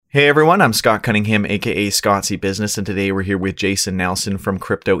Hey everyone, I'm Scott Cunningham, aka Scottsy Business, and today we're here with Jason Nelson from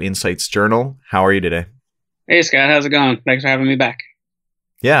Crypto Insights Journal. How are you today? Hey Scott, how's it going? Thanks for having me back.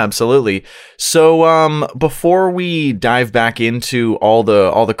 Yeah, absolutely. So, before we dive back into all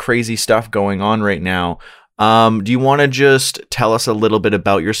the crazy stuff going on right now, do you want to just tell us a little bit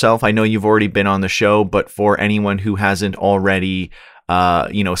about yourself? I know you've already been on the show, but for anyone who hasn't already,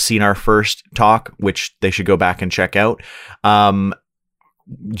 seen our first talk, which they should go back and check out,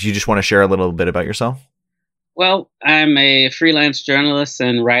 do you just want to share a little bit about yourself? Well, I'm a freelance journalist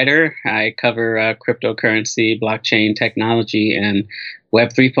and writer. I cover cryptocurrency, blockchain technology, and Web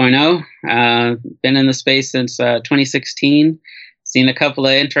 3.0. Been in the space since 2016. Seen a couple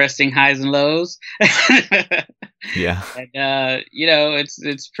of interesting highs and lows. Yeah. And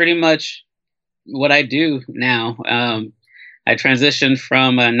it's pretty much what I do now. I transitioned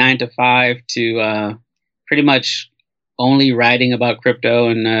from a 9 to 5 to pretty much only writing about crypto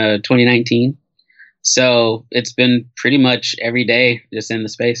in 2019. So it's been pretty much every day just in the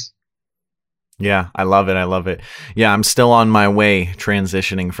space. Yeah, I love it. I love it. Yeah, I'm still on my way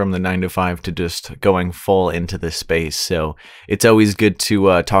transitioning from the 9 to 5 to just going full into this space. So it's always good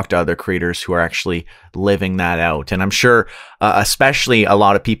to talk to other creators who are actually living that out. And I'm sure, especially a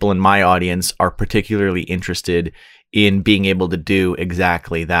lot of people in my audience are particularly interested in being able to do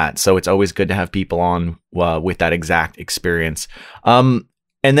exactly that. So it's always good to have people on with that exact experience. And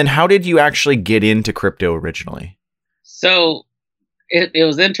then how did you actually get into crypto originally? So it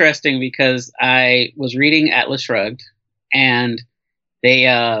was interesting because I was reading Atlas Shrugged, and they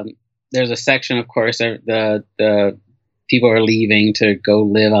there's a section, of course, the people are leaving to go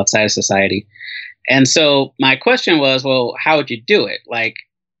live outside of society, and so my question was, well, how would you do it? Like,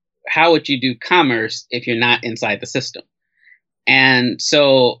 how would you do commerce if you're not inside the system? And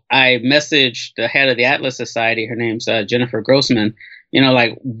so I messaged the head of the Atlas Society. Her name's Jennifer Grossman.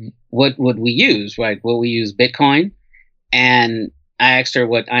 Like, what would we use? Like, will we use Bitcoin? And I asked her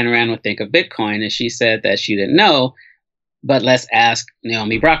what Ayn Rand would think of Bitcoin, and she said that she didn't know, but let's ask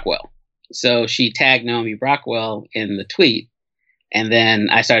Naomi Brockwell. So she tagged Naomi Brockwell in the tweet, and then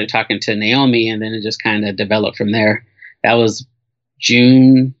I started talking to Naomi, and then it just kind of developed from there. That was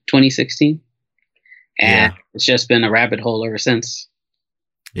June 2016, and Yeah. it's just been a rabbit hole ever since.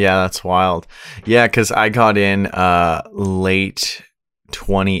 Yeah, that's wild. Yeah, because I got in late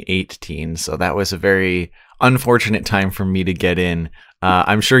 2018, so that was a very unfortunate time for me to get in.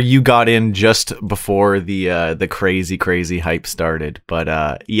 I'm sure you got in just before the crazy hype started,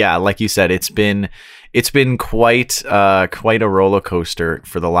 but yeah, like you said, it's been quite a roller coaster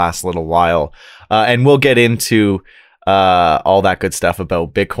for the last little while, and we'll get into all that good stuff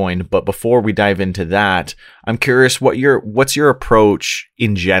about Bitcoin. But before we dive into that, I'm curious what's your approach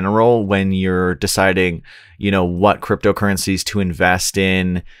in general when you're deciding, what cryptocurrencies to invest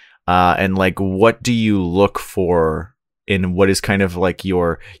in, and like what do you look for in what is kind of like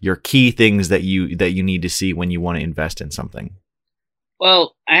your key things that you need to see when you want to invest in something.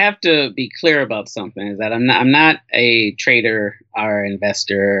 Well, I have to be clear about something is that I'm not a trader or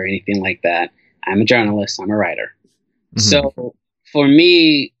investor or anything like that. I'm a journalist, I'm a writer. Hmm. So for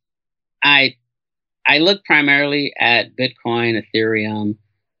me, I I look primarily at Bitcoin, Ethereum,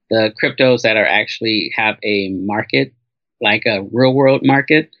 the cryptos that are actually have a market, like a real world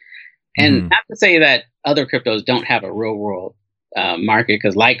market. And Hmm. not to say that other cryptos don't have a real world market,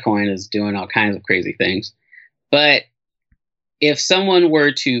 because Litecoin is doing all kinds of crazy things. But if someone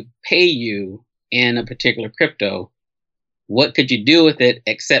were to pay you in a particular crypto, what could you do with it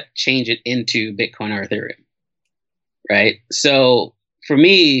except change it into Bitcoin or Ethereum? Right. So for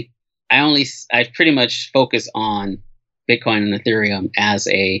me, I pretty much focus on Bitcoin and Ethereum as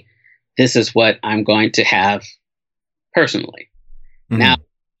this is what I'm going to have personally. Now,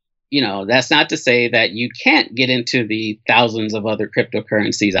 Hmm. that's not to say that you can't get into the thousands of other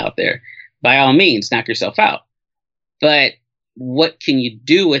cryptocurrencies out there. By all means, knock yourself out. But what can you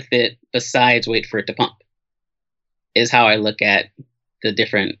do with it besides wait for it to pump? Is how I look at the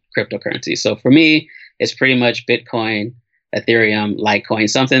different cryptocurrencies. So for me, it's pretty much Bitcoin, Ethereum, Litecoin,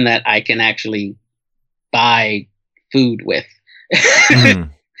 something that I can actually buy food with. Hmm.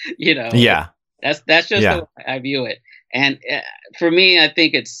 you know, Yeah. that's just the Yeah. way I view it. And for me, I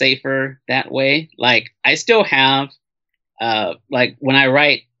think it's safer that way. Like I still have, like when I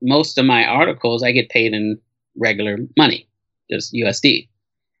write most of my articles, I get paid in regular money, just USD.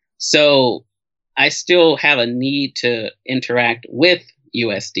 So I still have a need to interact with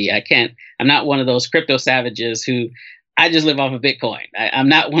USD. I'm not one of those crypto savages who I just live off of Bitcoin. I'm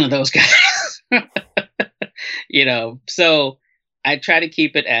not one of those guys, So I try to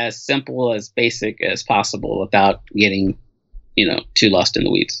keep it as simple as basic as possible without getting, too lost in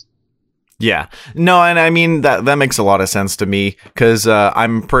the weeds. Yeah. No, and I mean that makes a lot of sense to me because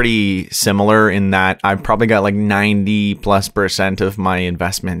I'm pretty similar in that I've probably got like 90+% of my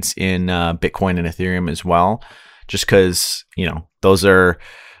investments in Bitcoin and Ethereum as well, just because those are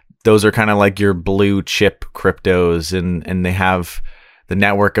kind of like your blue chip cryptos, and they have the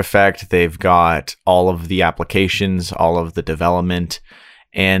network effect. They've got all of the applications, all of the development.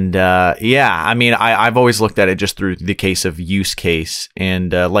 And I mean, I've always looked at it just through the case of use case.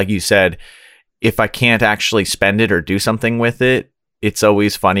 And like you said, if I can't actually spend it or do something with it, it's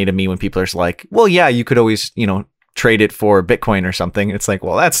always funny to me when people are like, well, yeah, you could always, trade it for Bitcoin or something. It's like,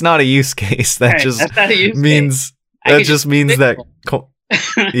 well, that's not a use case. That Right, just that's not a use means case. that just means that. Bitcoin.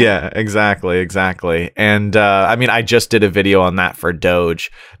 Yeah, exactly. And I mean, I just did a video on that for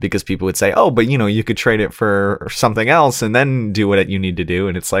Doge because people would say, oh, but you could trade it for something else and then do what you need to do.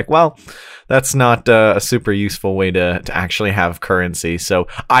 And it's like, well, that's not a super useful way to actually have currency. So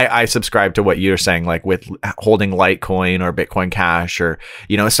I subscribe to what you're saying, like with holding Litecoin or Bitcoin Cash or,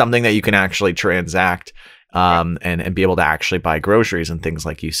 something that you can actually transact and be able to actually buy groceries and things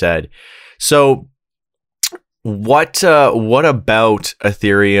like you said. So what about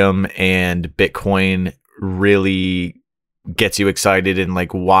Ethereum and Bitcoin really gets you excited, and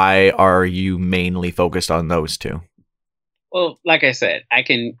like why are you mainly focused on those two? Well, like I said, I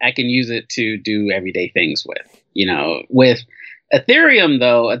can use it to do everyday things with. With Ethereum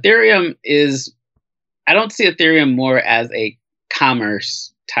though, I don't see Ethereum more as a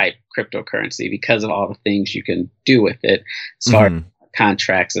commerce type cryptocurrency because of all the things you can do with it, as far as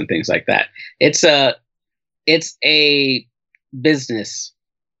contracts and things like that. It's a business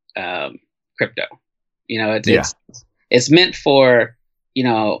crypto. It's meant for,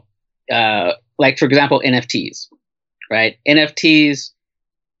 like for example, NFTs, right? NFTs,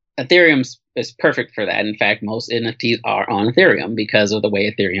 Ethereum is perfect for that. In fact, most NFTs are on Ethereum because of the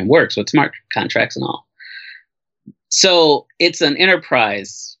way Ethereum works with smart contracts and all. So it's an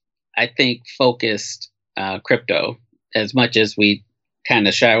enterprise, I think, focused crypto. As much as we kind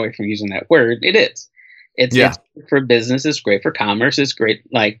of shy away from using that word, it is. It's for business. It's great for commerce. It's great,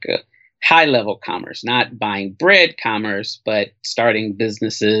 like high level commerce, not buying bread commerce, but starting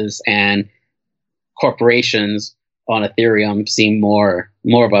businesses and corporations on Ethereum seem more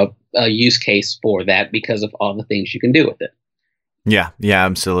of a use case for that because of all the things you can do with it. Yeah,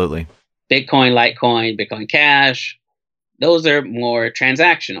 absolutely. Bitcoin, Litecoin, Bitcoin Cash, those are more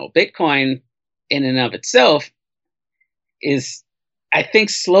transactional. Bitcoin in and of itself is, I think,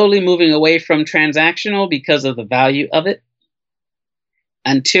 slowly moving away from transactional because of the value of it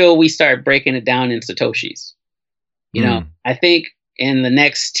until we start breaking it down in Satoshis. I think in the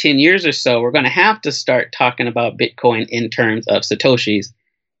next 10 years or so, we're going to have to start talking about Bitcoin in terms of Satoshis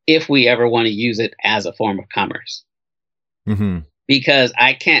if we ever want to use it as a form of commerce. Mm-hmm. Because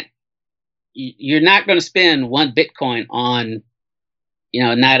you're not going to spend one Bitcoin on,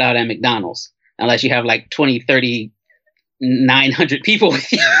 a night out at McDonald's unless you have like 20, 30, 900 people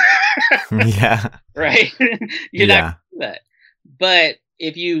with you. Yeah. Right? You're not going to do that. But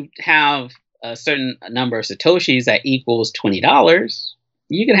if you have a certain number of Satoshis that equals $20,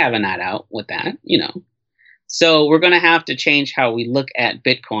 you can have a night out with that, So we're going to have to change how we look at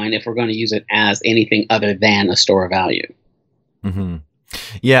Bitcoin if we're going to use it as anything other than a store of value. Mm-hmm.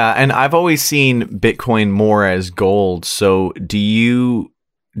 Yeah. And I've always seen Bitcoin more as gold. So do you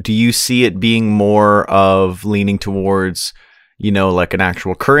see it being more of leaning towards, like an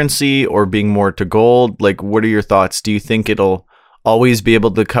actual currency or being more to gold? Like, what are your thoughts? Do you think it'll always be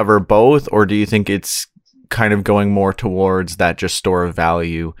able to cover both, or do you think it's kind of going more towards that just store of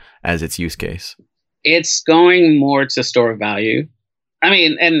value as its use case? It's going more to store of value. I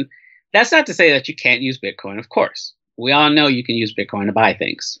mean, and that's not to say that you can't use Bitcoin, of course. We all know you can use Bitcoin to buy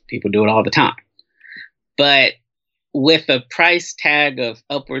things. People do it all the time. But with a price tag of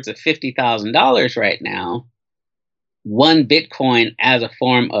upwards of $50,000 right now, one Bitcoin as a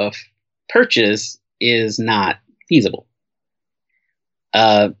form of purchase is not feasible.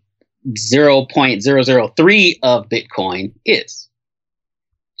 0.003 of Bitcoin is.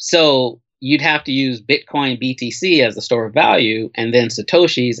 So you'd have to use Bitcoin BTC as the store of value and then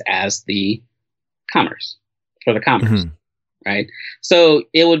Satoshis as the commerce, for the commerce, right? So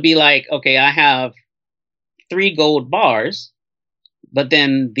it would be like, okay, I have 3 gold bars, but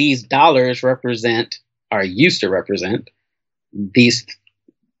then these dollars used to represent these,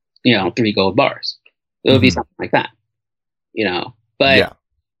 3 gold bars. It would be something like that, but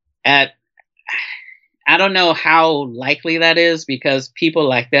I don't know how likely that is because people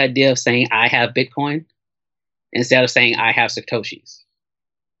like the idea of saying I have Bitcoin instead of saying I have Satoshis.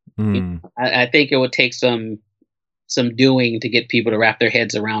 I think it would take some some doing to get people to wrap their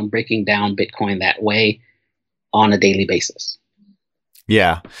heads around breaking down Bitcoin that way on a daily basis.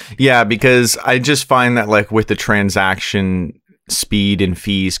 Yeah. Yeah, because I just find that like with the transaction speed and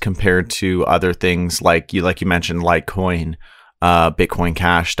fees compared to other things like you mentioned Litecoin, Bitcoin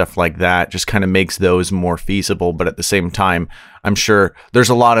Cash, stuff like that, just kind of makes those more feasible. But at the same time, I'm sure there's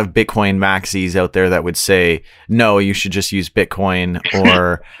a lot of Bitcoin maxis out there that would say, no, you should just use Bitcoin,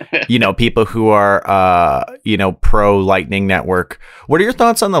 or, people who are, pro Lightning Network. What are your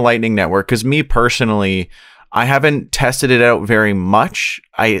thoughts on the Lightning Network? Because me personally, I haven't tested it out very much.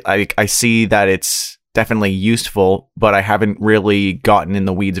 I see that it's definitely useful, but I haven't really gotten in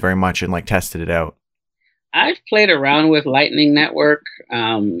the weeds very much and like tested it out. I've played around with Lightning Network.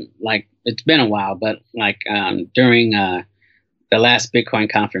 Like it's been a while, but during the last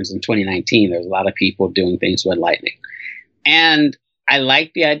Bitcoin conference in 2019, there's a lot of people doing things with Lightning. And I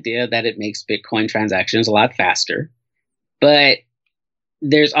like the idea that it makes Bitcoin transactions a lot faster, but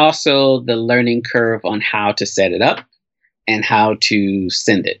there's also the learning curve on how to set it up and how to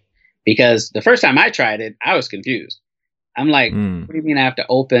send it. Because the first time I tried it, I was confused. I'm like, what do you mean I have to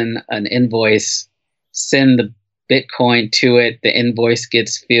open an invoice, send the Bitcoin to it, the invoice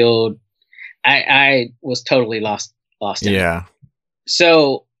gets filled? I was totally lost in it.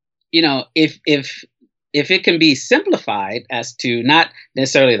 So, if it can be simplified as to not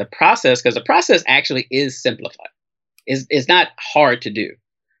necessarily the process, because the process actually is simplified. It's not hard to do,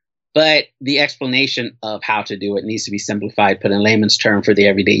 but the explanation of how to do it needs to be simplified, put in layman's term for the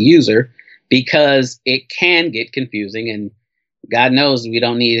everyday user, because it can get confusing. And God knows we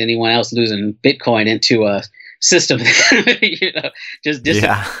don't need anyone else losing Bitcoin into a system, just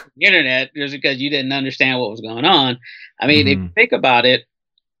the internet just because you didn't understand what was going on. I mean, if you think about it,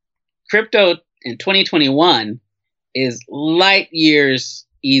 crypto in 2021 is light years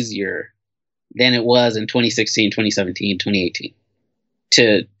easier than it was in 2016, 2017, 2018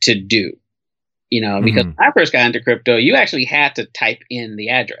 to do, because when I first got into crypto, you actually had to type in the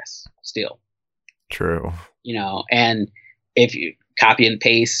address still. True. And if you copy and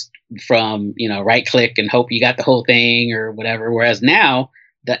paste from, right click and hope you got the whole thing or whatever. Whereas now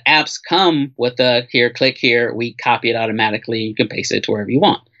the apps come with a click here, we copy it automatically. You can paste it to wherever you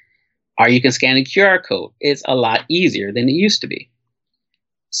want, or you can scan a QR code. It's a lot easier than it used to be.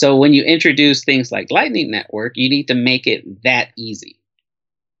 So when you introduce things like Lightning Network, you need to make it that easy.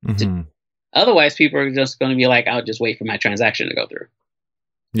 Otherwise, people are just going to be like, I'll just wait for my transaction to go through.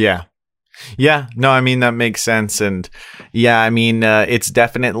 Yeah. Yeah. No, I mean, that makes sense. And yeah, I mean, it's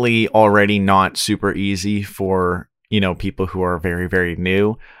definitely already not super easy for, people who are very, very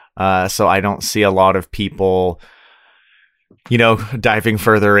new. So I don't see a lot of people diving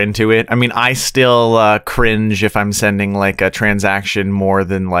further into it. I mean, I still cringe if I'm sending like a transaction more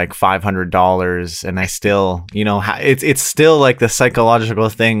than like $500, and I still, it's still like the psychological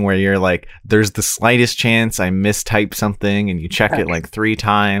thing where you're like, there's the slightest chance I mistype something, and you check it like 3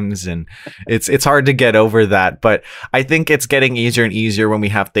 times, and it's hard to get over that. But I think it's getting easier and easier when we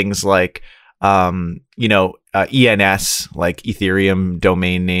have things like ENS, like Ethereum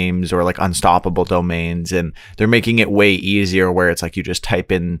domain names, or like unstoppable domains, and they're making it way easier where it's like you just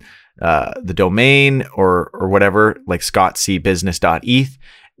type in the domain or whatever, like scottcbusiness.eth,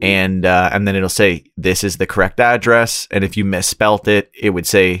 and then it'll say this is the correct address, and if you misspelt it, it would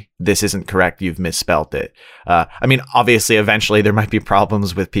say this isn't correct, you've misspelt it. I mean, obviously, eventually there might be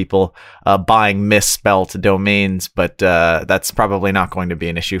problems with people buying misspelt domains, but that's probably not going to be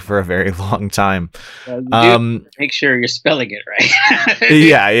an issue for a very long time. Make sure you're spelling it right.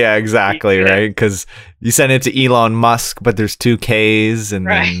 yeah, exactly, right? Because you send it to Elon Musk, but there's 2 Ks, and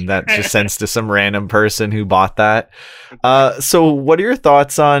then that just sends to some random person who bought that. So what are your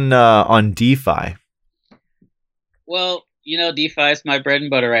thoughts on DeFi? Well, DeFi is my bread and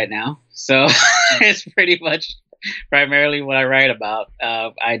butter right now. So it's pretty much primarily what I write about.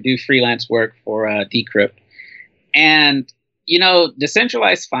 I do freelance work for Decrypt. And,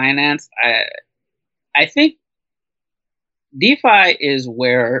 decentralized finance, I think DeFi is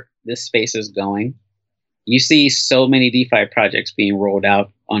where this space is going. You see so many DeFi projects being rolled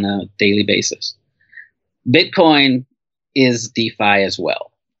out on a daily basis. Bitcoin is DeFi as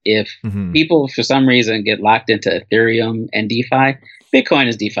well. If people, for some reason, get locked into Ethereum and DeFi, Bitcoin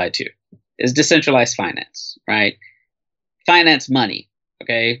is DeFi too. It's decentralized finance, right? Finance money.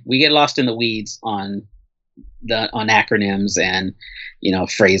 Okay, we get lost in the weeds on acronyms and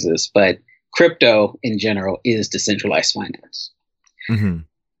phrases, but crypto in general is decentralized finance.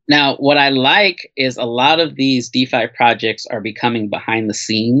 Now, what I like is a lot of these DeFi projects are becoming behind the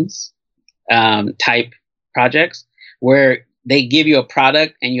scenes type projects where they give you a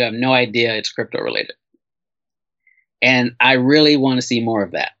product and you have no idea it's crypto related. And I really want to see more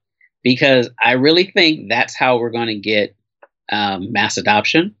of that because I really think that's how we're going to get mass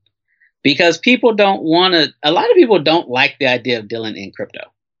adoption. Because people don't want to, a lot of people don't like the idea of dealing in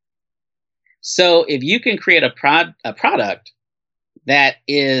crypto. So if you can create a product that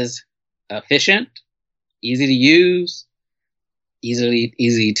is efficient, easy to use,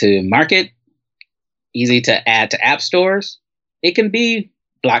 easy to market, easy to add to app stores, it can be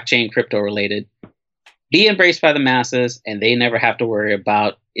blockchain crypto related, be embraced by the masses, and they never have to worry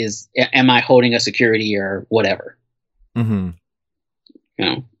about am I holding a security or whatever. Mm-hmm. You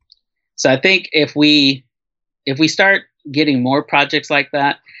know. So I think if we start getting more projects like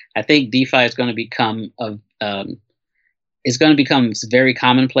that, I think DeFi is going to become very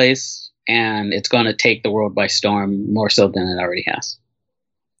commonplace, and it's going to take the world by storm more so than it already has.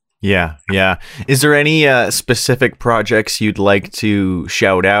 Yeah, yeah. Is there any specific projects you'd like to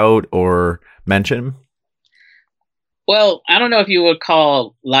shout out or mention? Well, I don't know if you would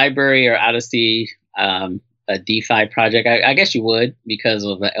call Library or Odyssey a DeFi project. I guess you would because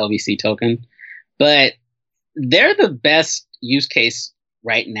of the LBC token, but they're the best use case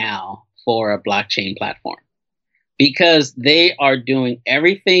right now for a blockchain platform because they are doing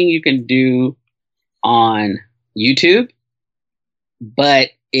everything you can do on YouTube,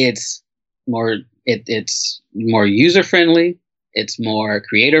 but it's more user friendly. It's more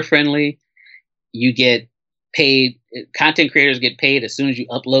creator friendly. You get paid. Content creators get paid as soon as you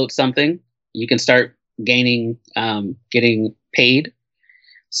upload something. You can start getting paid.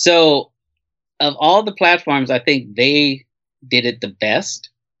 So of all the platforms, I think they did it the best.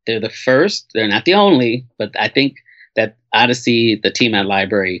 They're the first. They're not the only, but I think that Odyssey, the team at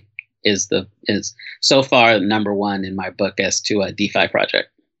Library, is so far number one in my book as to a DeFi project.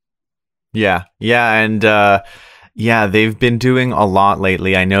 Yeah, and they've been doing a lot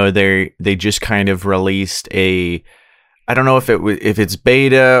lately. I know they just kind of released I don't know if it's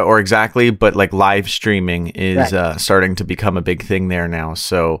beta or exactly, but like live streaming is starting to become a big thing there now.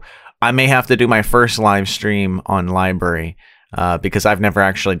 So I may have to do my first live stream on Library because I've never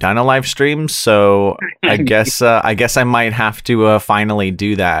actually done a live stream. So I guess I might have to finally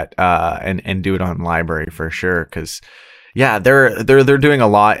do that and do it on Library for sure. Because yeah, they're doing a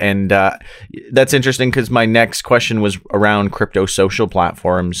lot, and that's interesting because my next question was around crypto social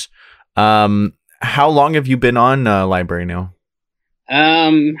platforms. How long have you been on Library now?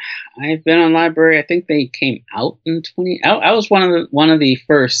 I've been on Library. I think they came out in 20. I was one of the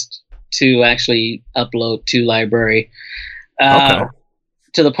first to actually upload to Library. Okay.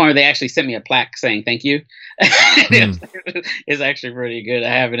 To the point where they actually sent me a plaque saying thank you. It's actually pretty good. I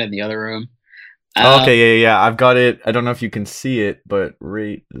have it in the other room. Okay, yeah. I've got it. I don't know if you can see it, but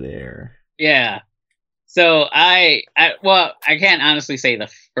right there. Yeah. So I can't honestly say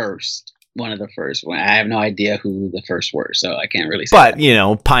one of the first. I have no idea who the first were, so I can't really say.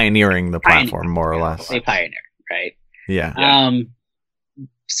 But, pioneering the platform more or less. They pioneered, right? Yeah.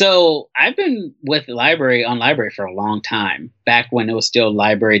 So I've been with Library for a long time, back when it was still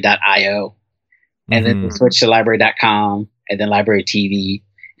library.io. And then they switched to library.com and then Library TV.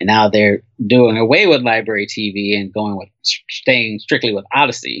 And now they're doing away with Library TV and staying strictly with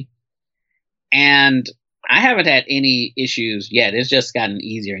Odyssey. And I haven't had any issues yet. It's just gotten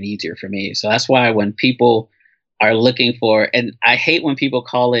easier and easier for me. So that's why when people are looking for, and I hate when people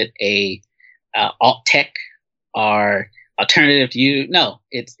call it a alt tech or alternative to you. No,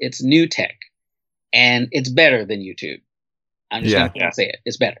 it's new tech, and it's better than YouTube. I'm just gonna say it.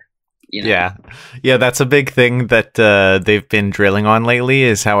 It's better. Yeah, that's a big thing that they've been drilling on lately,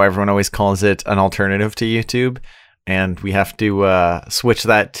 is how everyone always calls it an alternative to YouTube, and we have to switch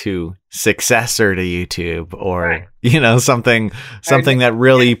that to successor to YouTube, or something that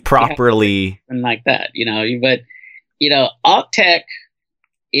really properly and like that. But alt tech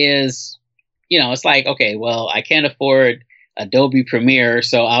is it's like, okay, well, I can't afford Adobe Premiere,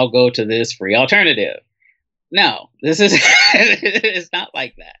 so I'll go to this free alternative. No, this is it's not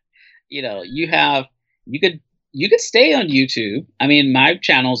like that. You could stay on YouTube. I mean, my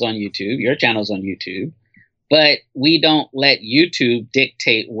channel's on YouTube, your channel's on YouTube, but we don't let YouTube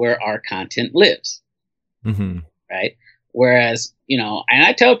dictate where our content lives. Mm-hmm. Right. Whereas, and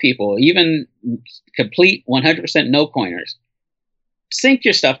I tell people, even complete 100% no coiners, sync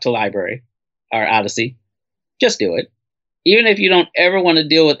your stuff to Library or Odyssey. Just do it. Even if you don't ever want to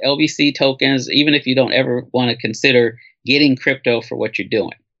deal with LBC tokens, even if you don't ever want to consider getting crypto for what you're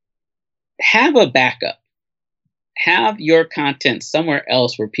doing, have a backup. Have your content somewhere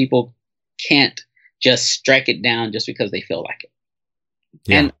else where people can't just strike it down just because they feel like it.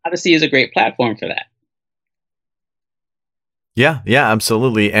 Yeah. And Odyssey is a great platform for that. Yeah,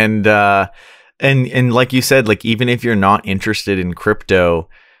 absolutely. And And like you said, like even if you're not interested in crypto,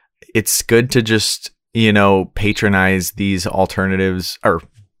 it's good to just, patronize these alternatives or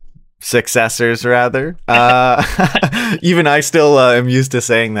successors rather. Even I still am used to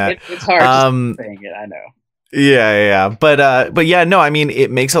saying that. It's hard to saying it, I know. Yeah. But yeah, no, I mean, it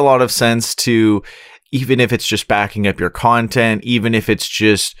makes a lot of sense to, even if it's just backing up your content, even if it's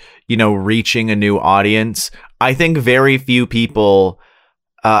just, reaching a new audience. I think very few people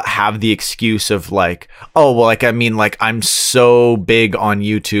have the excuse of like, oh, well, like, I mean, like, I'm so big on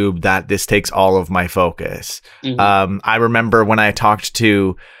YouTube that this takes all of my focus. I remember when I talked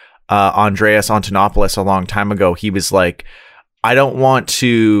to Andreas Antonopoulos a long time ago, he was like, I don't want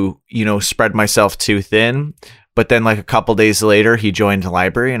to, spread myself too thin. But then like a couple days later, he joined the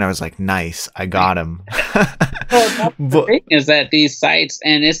library and I was like, nice, I got him. Well, the thing is that these sites,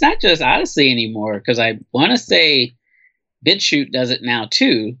 and it's not just Odyssey anymore, because I want to say BitChute does it now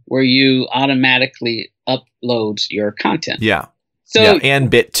too, where you automatically uploads your content. Yeah. So yeah,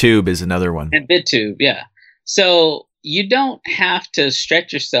 and BitTube is another one. And BitTube, yeah. So you don't have to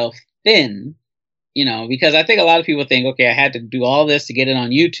stretch yourself thin, because I think a lot of people think, okay, I had to do all this to get it on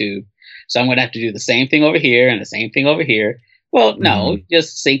YouTube, so I'm going to have to do the same thing over here and the same thing over here. Well, no,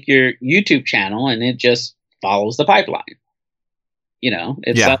 just sync your YouTube channel and it just follows the pipeline.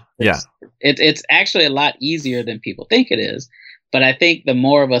 It's actually a lot easier than people think it is. But I think the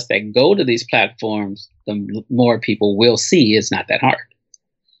more of us that go to these platforms, the more people will see it's not that hard.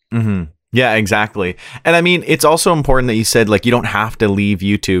 Mm-hmm. Yeah, exactly. And I mean, it's also important that you said, like, you don't have to leave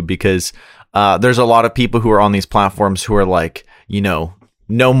YouTube, because there's a lot of people who are on these platforms who are like,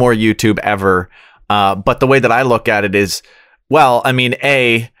 no more YouTube ever. But the way that I look at it is, well, I mean,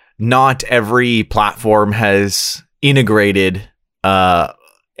 not every platform has integrated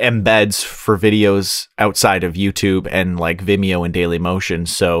embeds for videos outside of YouTube and like Vimeo and Dailymotion.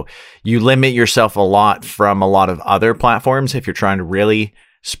 So you limit yourself a lot from a lot of other platforms if you're trying to really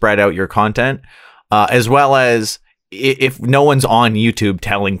spread out your content, as well as if no one's on YouTube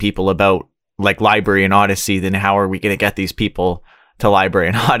telling people about like Library and Odyssey, then how are we going to get these people to Library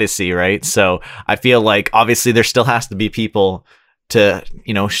and Odyssey, right? So I feel like obviously there still has to be people to,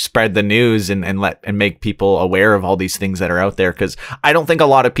 spread the news and make people aware of all these things that are out there. Because I don't think a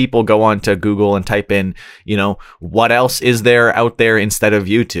lot of people go on to Google and type in, what else is there out there instead of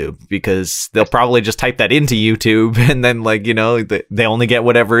YouTube, because they'll probably just type that into YouTube and then they only get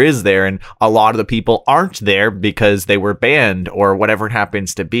whatever is there. And a lot of the people aren't there because they were banned or whatever it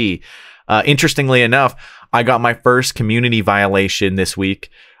happens to be. Interestingly enough, I got my first community violation this week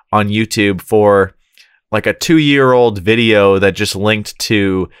on YouTube for like a 2-year-old video that just linked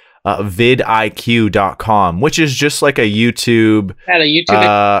to vidiq.com, which is just like a YouTube.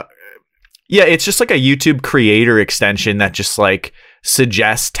 Yeah, it's just like a YouTube creator extension that just like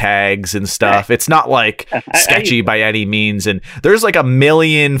suggests tags and stuff. It's not like sketchy by any means. And there's like 1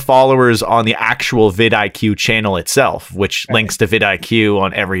 million followers on the actual vidIQ channel itself, which links to vidIQ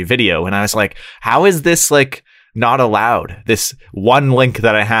on every video. And I was like, how is this like not allowed? This one link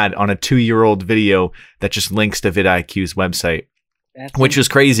that I had on a 2-year-old video that just links to vidIQ's website, which is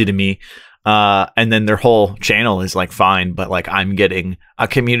crazy to me. And then their whole channel is like fine, but like I'm getting a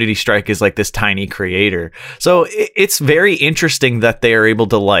community strike as like this tiny creator. So it's very interesting that they are able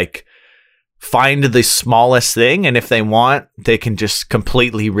to like find the smallest thing, and if they want, they can just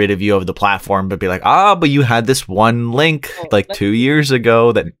completely rid of you of the platform, but be like, but you had this one link like 2 years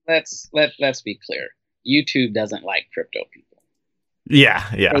ago. That let's be clear. YouTube doesn't like crypto people.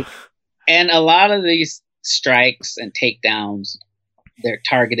 Yeah. And a lot of these strikes and takedowns, they're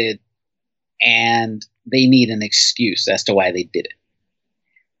targeted and they need an excuse as to why they did it.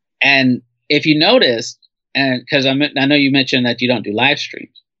 And if you notice, and because I know you mentioned that you don't do live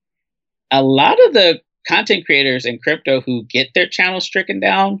streams, a lot of the content creators in crypto who get their channels stricken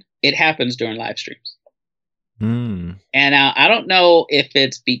down, it happens during live streams. And I don't know if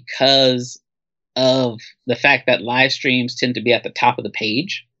it's because of the fact that live streams tend to be at the top of the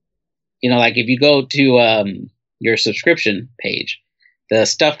page. Like if you go to your subscription page, the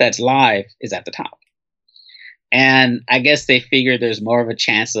stuff that's live is at the top. And I guess they figure there's more of a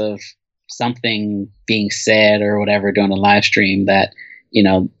chance of something being said or whatever during a live stream that,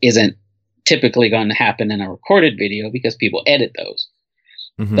 isn't typically going to happen in a recorded video because people edit those.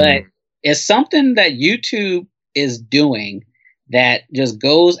 But it's something that YouTube is doing that just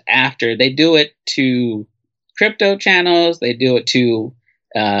goes after. They do it to crypto channels. They do it to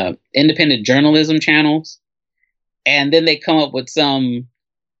independent journalism channels. And then they come up with some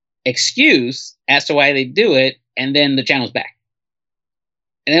excuse as to why they do it. And then the channel's back.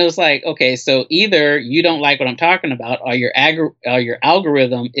 And it was like, okay, so either you don't like what I'm talking about, or your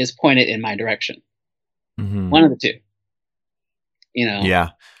algorithm is pointed in my direction. Hmm. One of the two, you know. Yeah.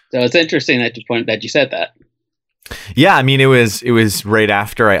 So it's interesting that you said that. Yeah, I mean it was right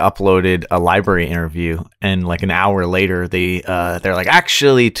after I uploaded a library interview, and like an hour later they're like,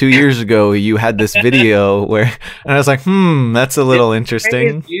 actually 2 years ago you had this video where, and I was like, that's a little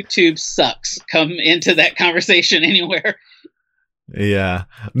interesting. YouTube sucks. Come into that conversation anywhere. Yeah,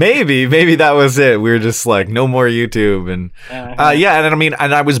 maybe that was it. We were just like, no more YouTube, and yeah, and I mean,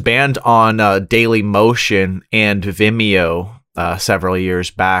 and I was banned on Daily Motion and Vimeo several years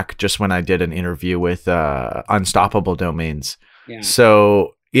back, just when I did an interview with Unstoppable Domains. Yeah.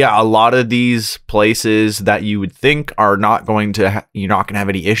 So yeah, a lot of these places that you would think are not going to you're not going to have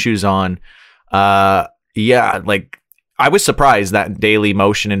any issues on. Yeah, like I was surprised that Daily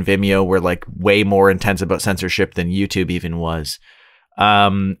Motion and Vimeo were like way more intense about censorship than YouTube even was.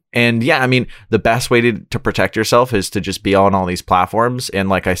 And yeah, I mean, the best way to protect yourself is to just be on all these platforms. And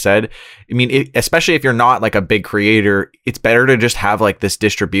like I said, I mean, especially if you're not like a big creator, it's better to just have like this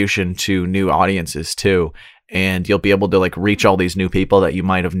distribution to new audiences too. And you'll be able to like reach all these new people that you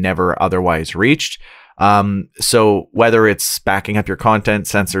might have never otherwise reached. So whether it's backing up your content,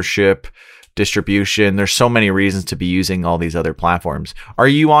 censorship, distribution, there's so many reasons to be using all these other platforms. Are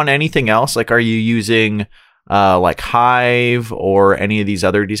you on anything else? Like, are you using like Hive or any of these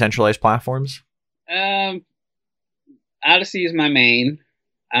other decentralized platforms? Odyssey is my main.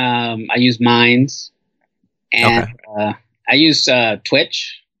 I use Minds, and okay. I use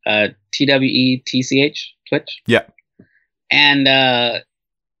Twitch, TWETCH, Twitch. Yeah. And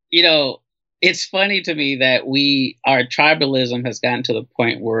you know, it's funny to me that our tribalism has gotten to the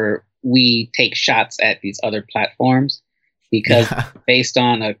point where we take shots at these other platforms because based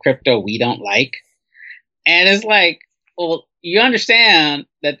on a crypto we don't like. And it's like, well, you understand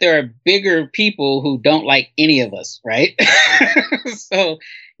that there are bigger people who don't like any of us, right? So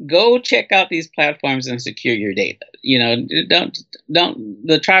go check out these platforms and secure your data. You know, don't,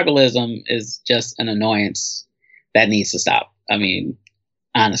 the tribalism is just an annoyance that needs to stop. I mean,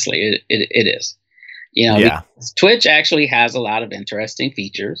 honestly, it is. You know, yeah. Twitch actually has a lot of interesting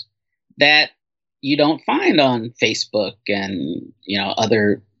features that you don't find on Facebook and, you know,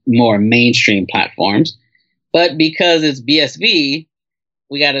 other more mainstream platforms. But because it's BSV,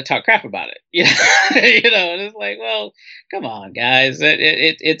 we got to talk crap about it. You know, and it's like, well, come on, guys.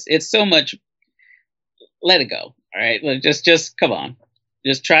 It's so much. Let it go. All right. Look, just come on.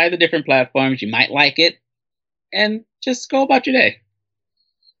 Just try the different platforms. You might like it, and just go about your day.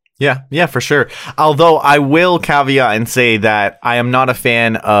 Yeah, for sure. Although I will caveat and say that I am not a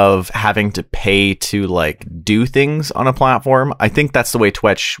fan of having to pay to like do things on a platform. I think that's the way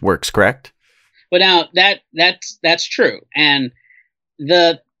Twitch works, correct? But now that's true. And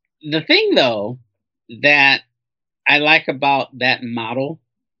the thing though that I like about that model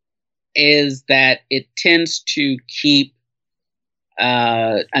is that it tends to keep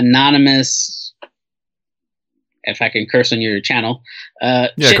anonymous, if I can curse on your channel, yeah,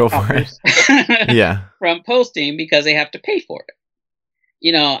 go for it. Yeah, from posting because they have to pay for it.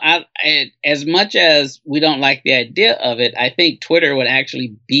 You know, as much as we don't like the idea of it, I think Twitter would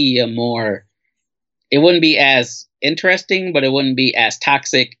actually be it wouldn't be as interesting, but it wouldn't be as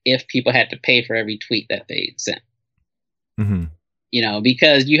toxic if people had to pay for every tweet that they sent. Mm-hmm. You know,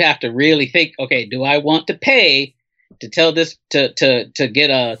 because you have to really think, okay, do I want to pay to tell this to get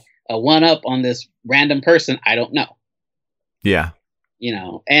a one up on this random person? I don't know. Yeah. You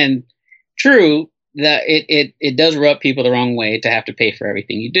know, and true that it does rub people the wrong way to have to pay for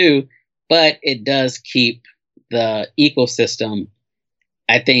everything you do, but it does keep the ecosystem,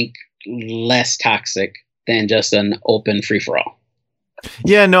 I think, less toxic than just an open free for all.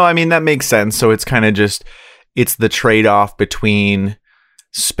 Yeah, no, I mean, that makes sense. So it's kind of just, it's the trade-off between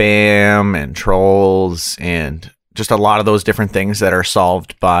spam and trolls and just a lot of those different things that are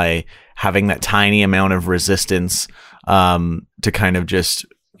solved by having that tiny amount of resistance to kind of just,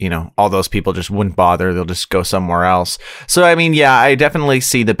 you know, all those people just wouldn't bother. They'll just go somewhere else. So, I mean, yeah, I definitely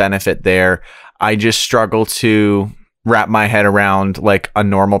see the benefit there. I just struggle to wrap my head around like a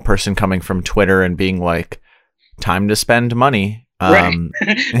normal person coming from Twitter and being like, time to spend money. Right.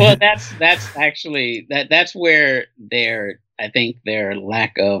 Well, that's actually that's where I think their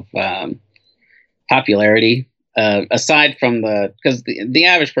lack of popularity, aside from because the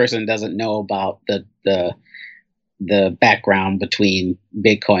average person doesn't know about the background between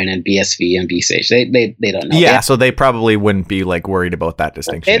Bitcoin and BSV and BSH. They don't know. Yeah, so they probably wouldn't be like worried about that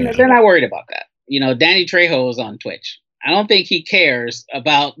distinction. They're not worried about that. You know, Danny Trejo is on Twitch. I don't think he cares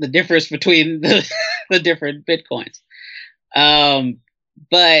about the difference between the different Bitcoins.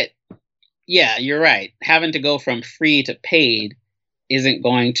 But yeah, you're right. Having to go from free to paid isn't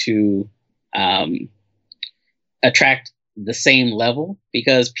going to um, attract the same level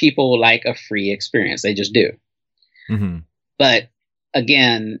because people like a free experience. They just do. Hmm. But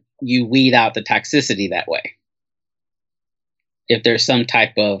again, you weed out the toxicity that way. If there's some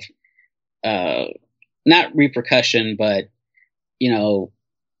type of uh, not repercussion, but you know,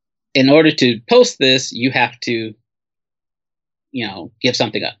 in order to post this, you have to, give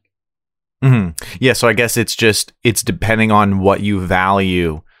something up. Hmm. Yeah, so I guess it's depending on what you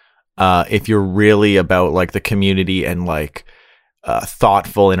value. If you're really about like the community and like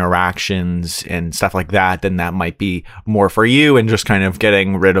thoughtful interactions and stuff like that, then that might be more for you, and just kind of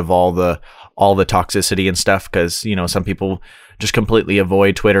getting rid of all the toxicity and stuff. Because some people just completely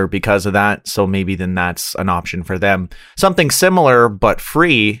avoid Twitter because of that. So maybe then that's an option for them. Something similar but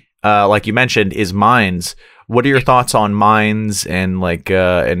free, like you mentioned, is Minds. What are your thoughts on Minds and like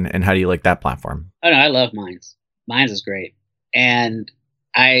and how do you like that platform? Oh no, I love Minds. Minds is great, and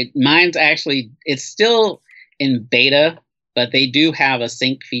Minds actually it's still in beta, but they do have a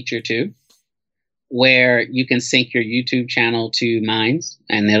sync feature too, where you can sync your YouTube channel to Minds,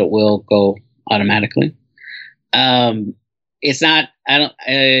 and it will go automatically. Um, it's not. I'm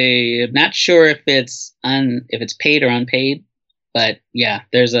not sure if if it's paid or unpaid, but yeah,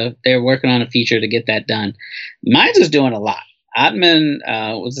 they're working on a feature to get that done. Minds is doing a lot. Ottman,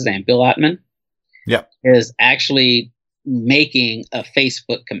 what's his name? Bill Ottman. Yep. Is actually making a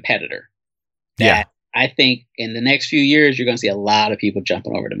Facebook competitor. Yeah. I think in the next few years, you're going to see a lot of people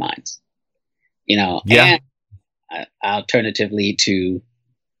jumping over to Minds. Yeah. And alternatively to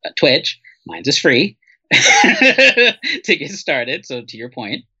Twitch, Minds is free to get started. So to your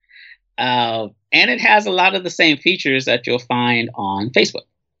point, and it has a lot of the same features that you'll find on Facebook.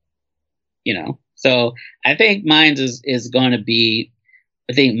 So I think Minds is going to be.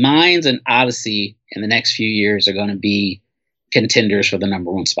 I think Minds and Odyssey in the next few years are going to be contenders for the number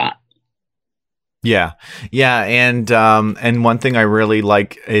one spot. Yeah. Yeah. And one thing I really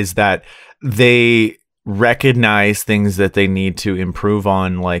like is that they recognize things that they need to improve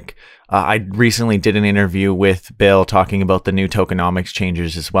on. Like, I recently did an interview with Bill talking about the new tokenomics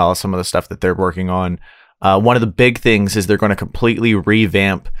changes as well as some of the stuff that they're working on. One of the big things is they're going to completely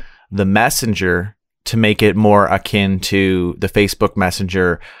revamp the Messenger to make it more akin to the Facebook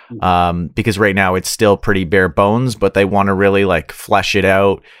Messenger, because right now it's still pretty bare bones, but they want to really like flesh it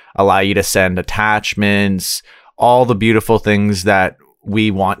out, allow you to send attachments, all the beautiful things that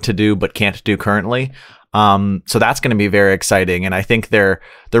we want to do but can't do currently. So that's going to be very exciting, and I think they're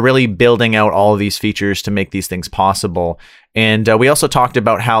really building out all of these features to make these things possible. And we also talked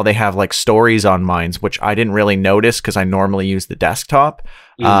about how they have like stories on Minds, which I didn't really notice because I normally use the desktop.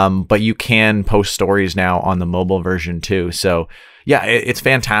 But you can post stories now on the mobile version too. So yeah, it's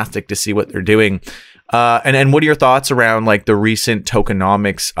fantastic to see what they're doing. And what are your thoughts around like the recent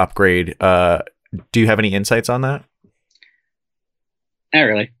tokenomics upgrade? Do you have any insights on that? Not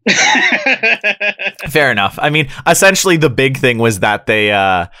really. Fair enough. I mean, essentially the big thing was that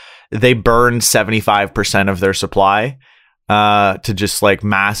they burned 75% of their supply to just like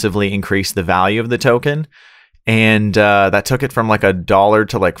massively increase the value of the token. And that took it from like $1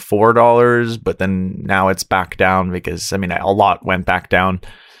 to like $4, but then now it's back down because, I mean, a lot went back down.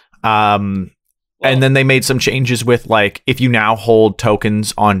 And then they made some changes with like, if you now hold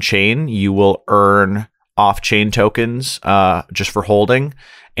tokens on chain, you will earn off-chain tokens just for holding.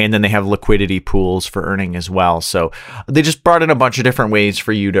 And then they have liquidity pools for earning as well. So they just brought in a bunch of different ways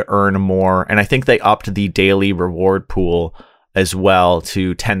for you to earn more. And I think they upped the daily reward pool as well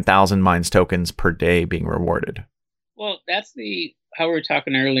to 10,000 Minds tokens per day being rewarded. Well, that's how we were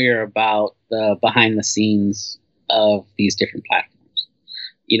talking earlier about the behind the scenes of these different platforms.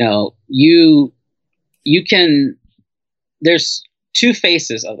 You can, there's two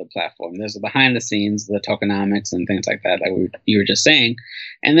faces of the platform. There's the behind the scenes, the tokenomics and things like that, like you were just saying.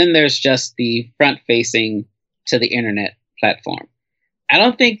 And then there's just the front facing to the internet platform. I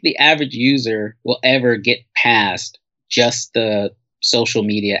don't think the average user will ever get past just the social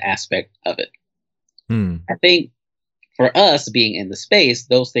media aspect of it. I think for us being in the space,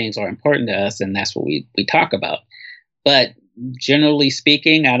 those things are important to us, and that's what we talk about. But generally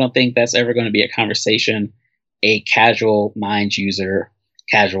speaking, I don't think that's ever going to be a conversation a casual Minds user,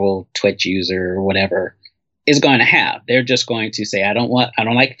 casual Twitch user, or whatever is going to have. They're just going to say, I don't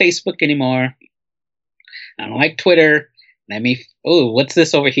like Facebook anymore. I don't like Twitter. What's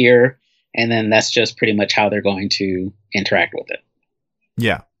this over here? And then that's just pretty much how they're going to interact with it.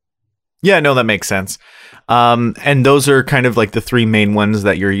 Yeah. Yeah, no, that makes sense. And those are kind of like the three main ones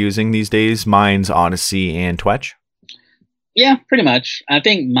that you're using these days: Minds, Odyssey, and Twitch. Yeah, pretty much. I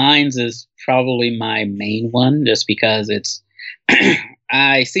think Minds is probably my main one, just because it's.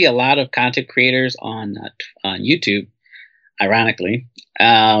 I see a lot of content creators on YouTube, ironically,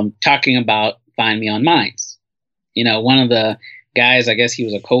 talking about Find Me on Minds. One of the guys, I guess he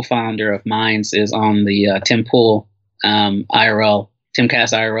was a co-founder of Minds, is on the Tim Pool IRL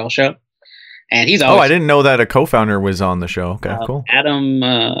Timcast IRL show, and he's Oh, I always didn't know that a co-founder was on the show. Okay, cool. Adam.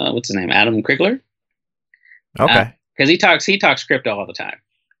 What's his name? Adam Krigler. Okay. Because he talks crypto all the time,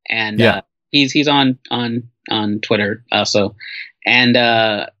 and Yeah. he's on Twitter also, and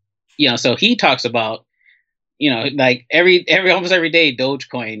so he talks about like almost every day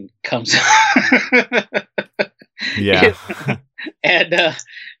Dogecoin comes. Yeah. And and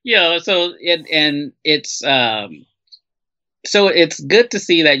it's good to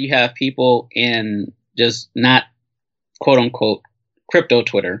see that you have people in just not quote unquote crypto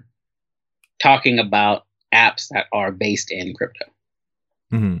Twitter talking about apps that are based in crypto.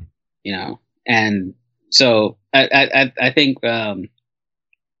 hmm And so I think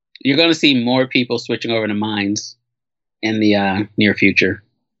you're going to see more people switching over to Minds in the near future.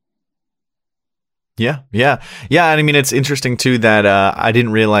 Yeah. And I mean, it's interesting too that I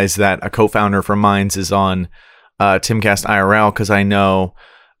didn't realize that a co-founder from Minds is on Timcast IRL, because I know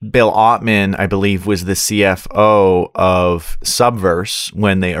Bill Ottman, I believe, was the CFO of Subverse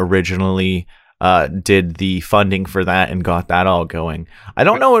when they originally did the funding for that and got that all going. I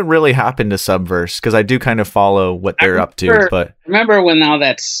don't know what really happened to Subverse, because I do kind of follow what they're up to. But remember when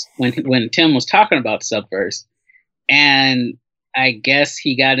Tim was talking about Subverse, and I guess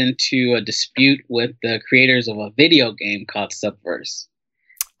he got into a dispute with the creators of a video game called Subverse.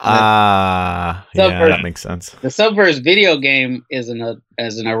 Yeah, that makes sense. The Subverse video game is an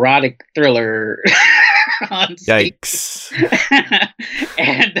erotic thriller. On Yikes!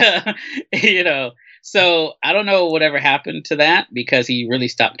 And so I don't know whatever happened to that, because he really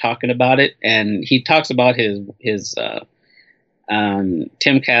stopped talking about it, and he talks about his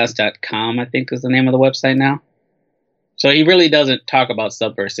timcast.com, I think is the name of the website now. So he really doesn't talk about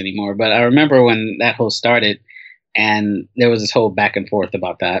Subverse anymore. But I remember when that whole started, and there was this whole back and forth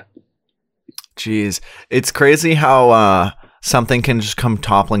about that. Jeez, it's crazy how something can just come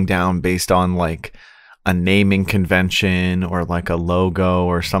toppling down based on like a naming convention or like a logo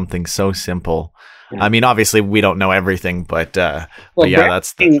or something so simple. Yeah. I mean, obviously we don't know everything, but yeah,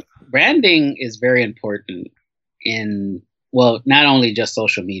 branding is very important in, well, not only just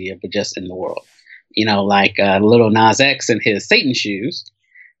social media, but just in the world. Like Lil Nas X and his Satan shoes,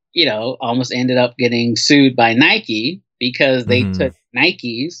 almost ended up getting sued by Nike because they took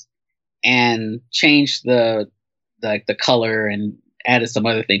Nikes and changed the color and added some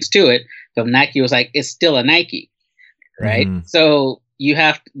other things to it. So Nike was like, it's still a Nike, right? So you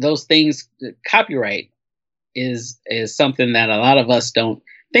have those things. Copyright is something that a lot of us don't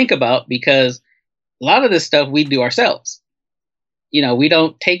think about, because a lot of this stuff we do ourselves. We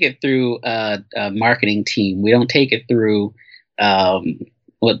don't take it through a marketing team. We don't take it through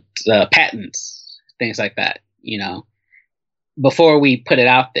patents, things like that, before we put it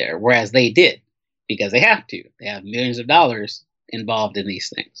out there, whereas they did, because they have to. They have millions of dollars involved in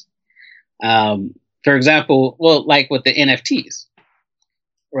these things. For example, well, like with the NFTs,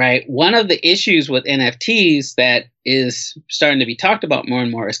 right? One of the issues with NFTs that is starting to be talked about more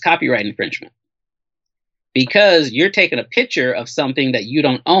and more is copyright infringement. Because you're taking a picture of something that you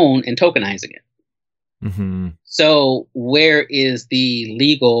don't own and tokenizing it. So where is the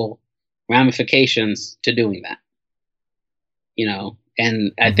legal ramifications to doing that?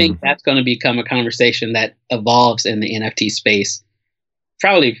 And I think that's going to become a conversation that evolves in the NFT space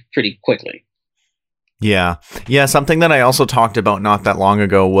probably pretty quickly. Yeah. Something that I also talked about not that long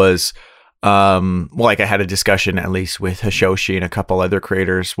ago was, like I had a discussion at least with Hashoshi and a couple other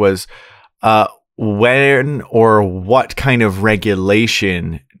creators, was when or what kind of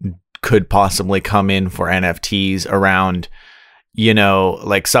regulation could possibly come in for NFTs around,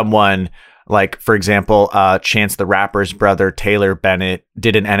 like someone like, for example, Chance the Rapper's brother, Taylor Bennett,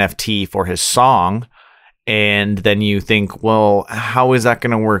 did an NFT for his song. And then you think, well, how is that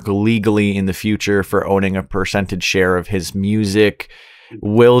going to work legally in the future for owning a percentage share of his music?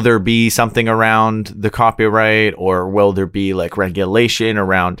 Will there be something around the copyright, or will there be like regulation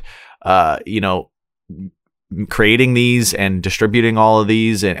around, creating these and distributing all of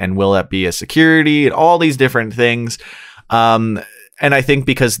these, and will that be a security and all these different things? And I think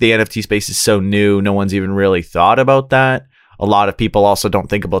because the NFT space is so new, no one's even really thought about that. A lot of people also don't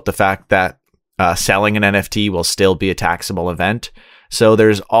think about the fact that selling an NFT will still be a taxable event. So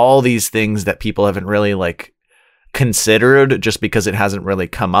there's all these things that people haven't really like considered just because it hasn't really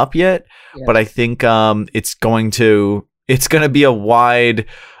come up yet. Yeah. But I think it's going to it's going to be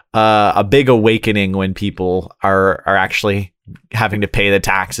a big awakening when people are actually having to pay the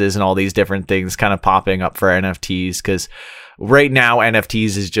taxes and all these different things kind of popping up for NFTs. Because right now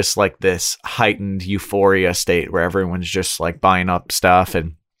NFTs is just like this heightened euphoria state where everyone's just like buying up stuff.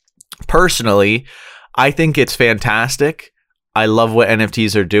 And personally, I think it's fantastic. I love what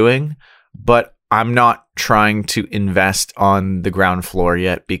NFTs are doing, but I'm not trying to invest on the ground floor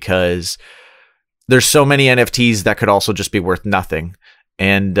yet because there's so many NFTs that could also just be worth nothing.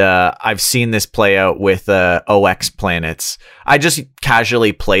 And I've seen this play out with OX Planets. I just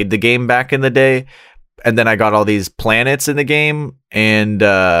casually played the game back in the day, and then I got all these planets in the game. And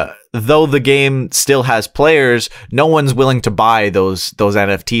though the game still has players, no one's willing to buy those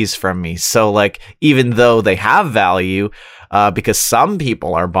NFTs from me. So like, even though they have value, because some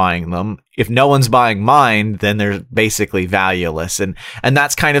people are buying them, if no one's buying mine, then they're basically valueless. And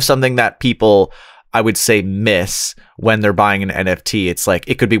that's kind of something that people, I would say, miss when they're buying an NFT. It's like,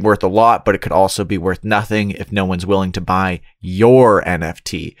 it could be worth a lot, but it could also be worth nothing if no one's willing to buy your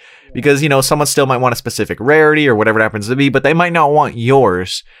NFT. Because, you know, someone still might want a specific rarity or whatever it happens to be, but they might not want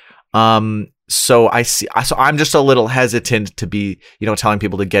yours. So I'm just a little hesitant to be, you know, telling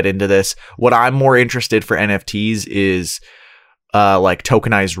people to get into this. What I'm more interested for NFTs is like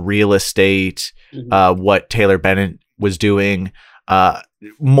tokenized real estate, what Taylor Bennett was doing,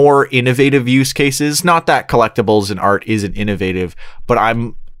 more innovative use cases. Not that collectibles and art isn't innovative, but I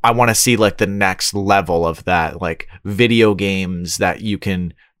want to see like the next level of that, like video games that you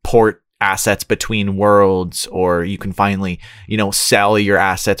can port assets between worlds, or you can finally, you know, sell your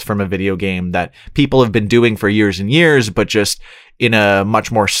assets from a video game that people have been doing for years and years, but just in a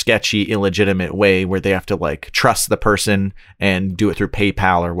much more sketchy, illegitimate way where they have to like trust the person and do it through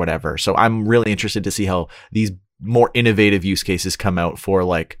PayPal or whatever. So I'm really interested to see how these more innovative use cases come out for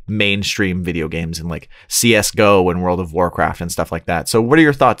like mainstream video games and like CSGO and World of Warcraft and stuff like that. So what are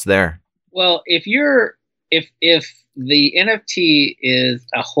your thoughts there? Well, if the NFT is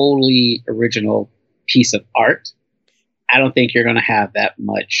a wholly original piece of art, I don't think you're going to have that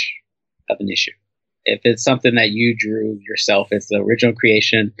much of an issue. If it's something that you drew yourself, it's the original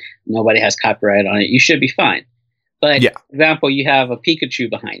creation, nobody has copyright on it, you should be fine. But for example, you have a Pikachu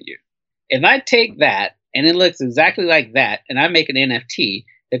behind you. If I take that and it looks exactly like that, and I make an NFT,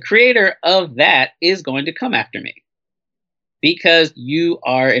 the creator of that is going to come after me because you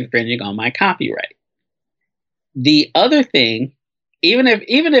are infringing on my copyright. The other thing, even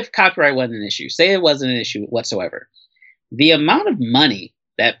if copyright wasn't an issue, say it wasn't an issue whatsoever, the amount of money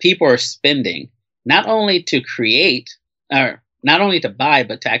that people are spending, not only to buy,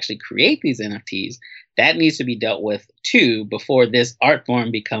 but to actually create these NFTs, that needs to be dealt with too before this art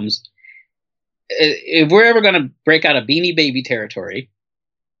form becomes. If we're ever going to break out of Beanie Baby territory,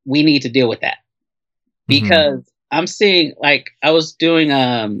 we need to deal with that. Because I'm seeing, like, I was doing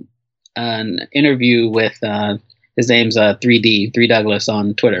an interview with, his name's 3 Douglas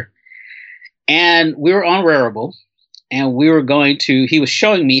on Twitter. And we were on Rarible, and he was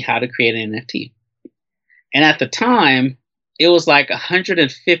showing me how to create an NFT. And at the time, it was like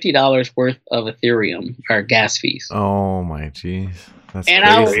 $150 worth of Ethereum or gas fees. Oh my geez. That's and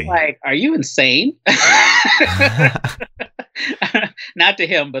crazy. I was like, are you insane? Not to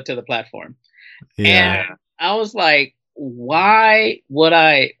him, but to the platform. Yeah. And I was like, why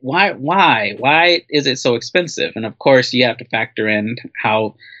is it so expensive? And of course, you have to factor in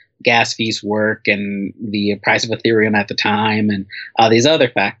how gas fees work and the price of Ethereum at the time and all these other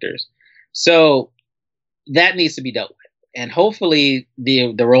factors. So that needs to be dealt with. And hopefully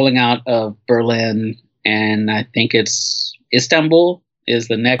the rolling out of Berlin, and I think it's Istanbul is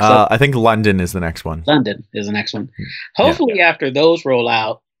the next. I think London is the next one. London is the next one. Hopefully after those roll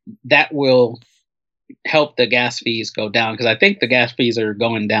out, that will help the gas fees go down, because I think the gas fees are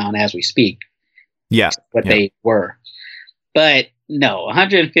going down as we speak. Yeah. What they were. But no,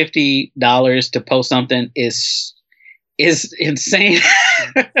 $150 to post something is insane.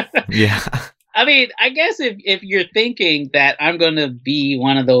 Yeah. I mean, I guess if you're thinking that I'm going to be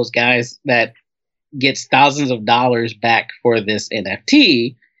one of those guys that gets thousands of dollars back for this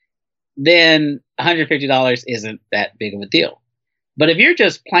NFT, then $150 isn't that big of a deal. But if you're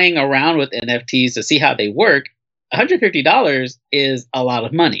just playing around with NFTs to see how they work, $150 is a lot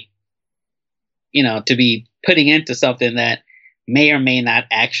of money, you know, to be putting into something that may or may not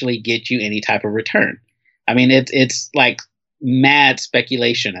actually get you any type of return. I mean, it's like mad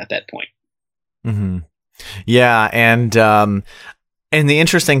speculation at that point. Mm-hmm. Yeah, and the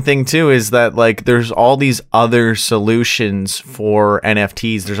interesting thing too is that like there's all these other solutions for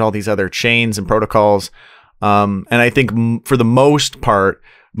NFTs. There's all these other chains and protocols, and I think for the most part,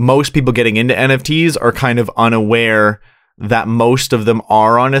 most people getting into NFTs are kind of unaware that most of them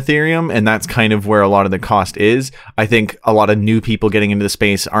are on Ethereum, and that's kind of where a lot of the cost is. I think a lot of new people getting into the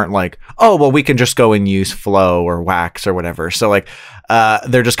space aren't like, oh, well, we can just go and use Flow or Wax or whatever. So like,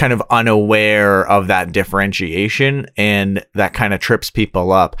 they're just kind of unaware of that differentiation, and that kind of trips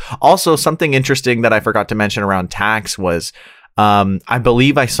people up. Also, something interesting that I forgot to mention around tax was, I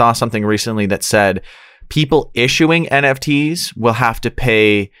believe I saw something recently that said people issuing NFTs will have to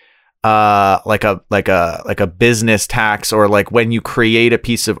pay like a business tax, or like when you create a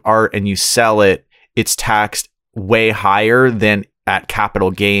piece of art and you sell it, it's taxed way higher than at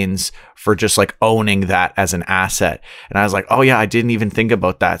capital gains for just like owning that as an asset. And I was like, oh yeah, I didn't even think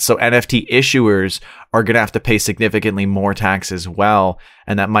about that. So NFT issuers are going to have to pay significantly more tax as well.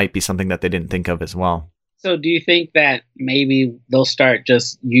 And that might be something that they didn't think of as well. So do you think that maybe they'll start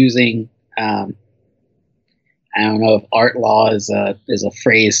just using, I don't know if art law is a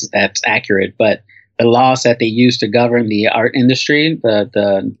phrase that's accurate, but the laws that they use to govern the art industry,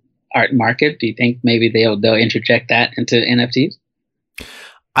 the art market, do you think maybe they'll interject that into NFTs?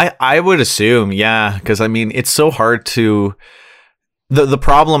 I would assume, yeah, because I mean, it's so hard to. The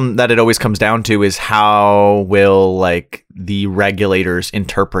problem that it always comes down to is how will like the regulators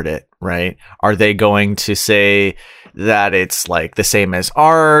interpret it, right? Are they going to say that it's like the same as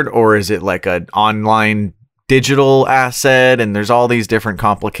art, or is it like an online digital asset? And there's all these different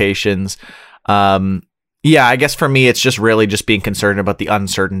complications. Yeah, I guess for me, it's just really just being concerned about the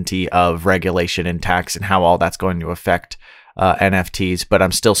uncertainty of regulation and tax and how all that's going to affect NFTs. But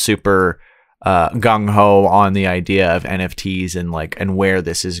I'm still super gung-ho on the idea of NFTs and where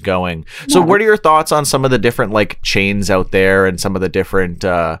this is going. So what are your thoughts on some of the different like chains out there and some of the different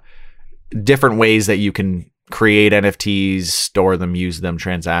ways that you can create NFTs, store them, use them,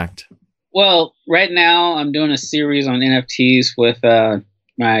 transact? Well, right now I'm doing a series on NFTs with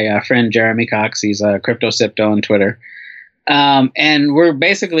my friend Jeremy Cox. He's CryptoCrypto on Twitter. And we're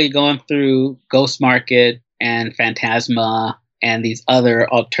basically going through Ghost Market and Phantasma and these other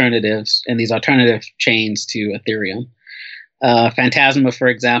alternatives and these alternative chains to Ethereum. Phantasma, for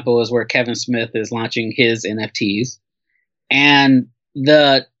example, is where Kevin Smith is launching his NFTs. And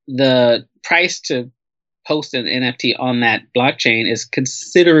the price to post an NFT on that blockchain is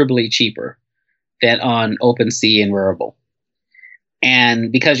considerably cheaper than on OpenSea and Rarible.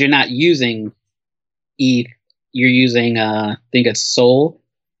 And because you're not using ETH, you're using, I think it's Sol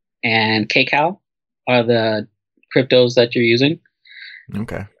and KCal are the cryptos that you're using.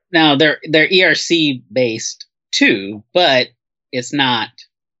 Okay. Now they're ERC based too, but it's not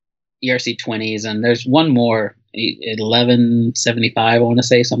ERC20s. And there's one more, 1175, I want to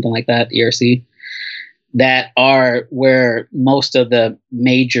say, something like that, ERC, that are where most of the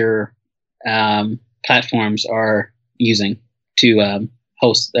major platforms are using to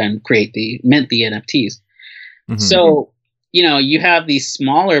host and mint the NFTs. Mm-hmm. So, you have these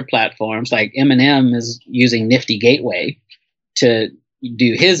smaller platforms like Eminem is using Nifty Gateway to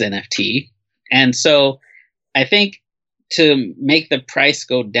do his NFT. And so I think to make the price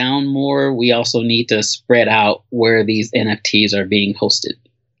go down more, we also need to spread out where these NFTs are being hosted.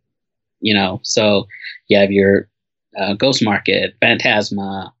 So you have your Ghost Market,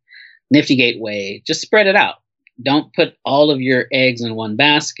 Phantasma, Nifty Gateway, just spread it out. Don't put all of your eggs in one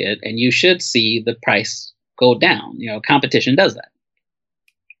basket, and you should see the price go down. Competition does that.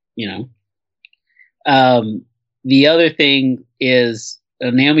 The other thing is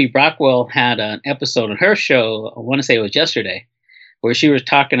Naomi Brockwell had an episode on her show, I want to say it was yesterday, where she was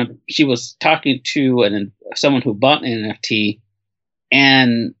talking to someone who bought an NFT,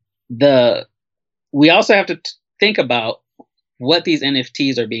 and we also have to think about what these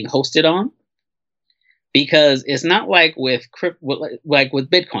NFTs are being hosted on, because it's not like with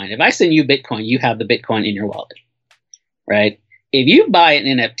Bitcoin. If I send you Bitcoin, you have the Bitcoin in your wallet, right? If you buy an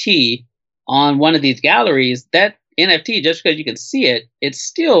NFT on one of these galleries, that NFT, just because you can see it, it's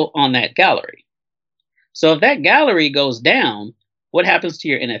still on that gallery. So if that gallery goes down, what happens to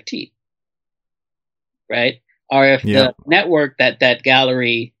your NFT, right? Or if the network that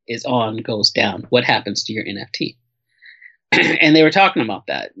gallery is on goes down, what happens to your NFT? And they were talking about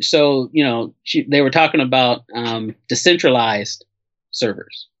that. So, they were talking about decentralized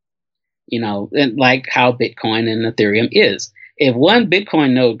servers, and like how Bitcoin and Ethereum is. If one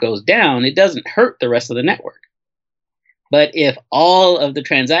Bitcoin node goes down, it doesn't hurt the rest of the network. But if all of the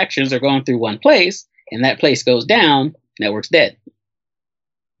transactions are going through one place and that place goes down, network's dead.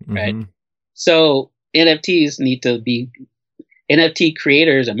 Mm-hmm. Right? So NFT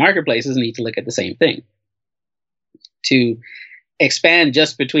creators and marketplaces need to look at the same thing. To expand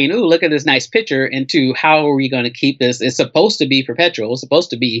just between, look at this nice picture, into how are we going to keep this? It's supposed to be perpetual. It's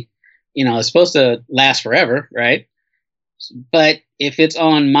supposed to be, it's supposed to last forever, right? But if it's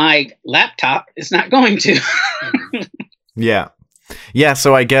on my laptop, it's not going to. Yeah. Yeah.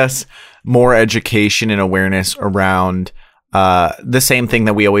 So I guess more education and awareness around the same thing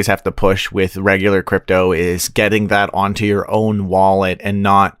that we always have to push with regular crypto is getting that onto your own wallet and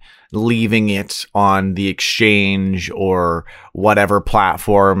not leaving it on the exchange or whatever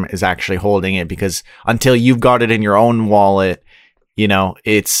platform is actually holding it, because until you've got it in your own wallet, you know,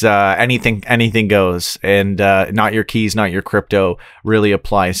 it's anything goes, and not your keys, not your crypto really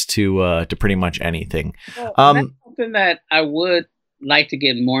applies to pretty much anything. Well, that's something that I would like to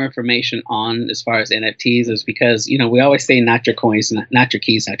get more information on as far as NFTs, is because, you know, we always say not your coins, not your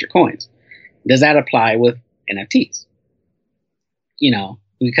keys, not your coins. Does that apply with NFTs? You know,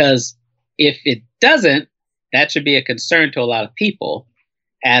 because if it doesn't, that should be a concern to a lot of people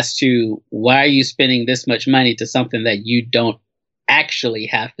as to why are you spending this much money to something that you don't actually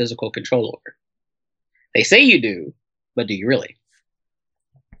have physical control over. They say you do, but do you really?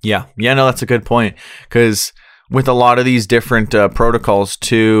 Yeah, no, that's a good point, because with a lot of these different protocols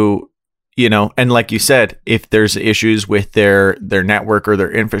too, you know, and like you said, if there's issues with their network or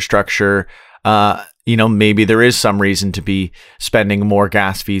their infrastructure, you know, maybe there is some reason to be spending more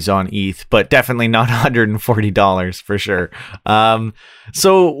gas fees on ETH, but definitely not $140 for sure.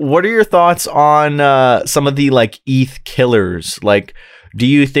 So what are your thoughts on some of the like ETH killers? Like, do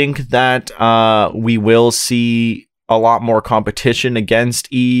you think that we will see a lot more competition against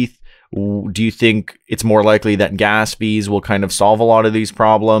ETH? Do you think it's more likely that gas fees will kind of solve a lot of these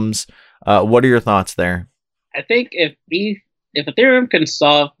problems? What are your thoughts there? I think if Ethereum can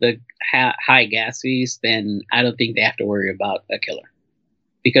solve the high gas fees, then I don't think they have to worry about a killer,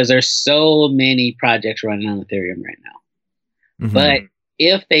 because there's so many projects running on Ethereum right now. Mm-hmm. But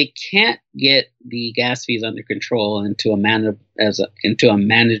if they can't get the gas fees under control into a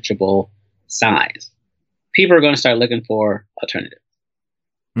manageable size, people are going to start looking for alternatives.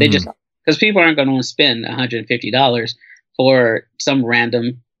 They just, because people aren't going to want to spend $150 for some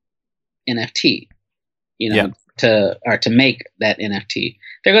random NFT, you know, to make that NFT.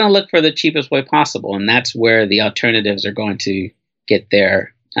 They're going to look for the cheapest way possible, and that's where the alternatives are going to get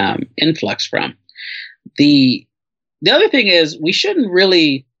their influx from. The other thing is, we shouldn't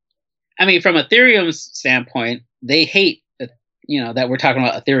really, I mean, from Ethereum's standpoint, they hate, you know, that we're talking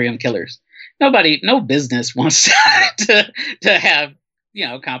about Ethereum killers. No business wants to have, you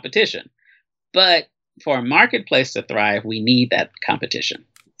know, competition. But for a marketplace to thrive, we need that competition.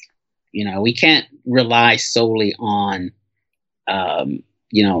 You know, we can't rely solely on,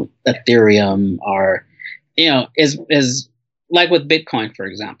 you know, Ethereum, or, you know, is like with Bitcoin, for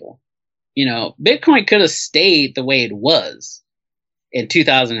example. You know, Bitcoin could have stayed the way it was in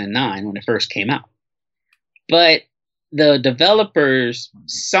 2009 when it first came out. But the developers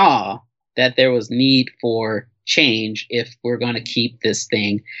saw that there was need for change if we're going to keep this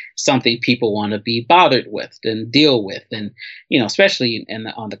thing something people want to be bothered with and deal with, and, you know, especially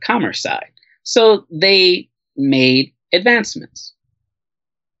on the commerce side. So they made advancements.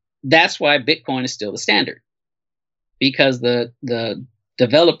 That's why Bitcoin is still the standard, because the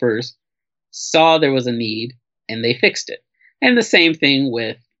developers saw there was a need and they fixed it. And the same thing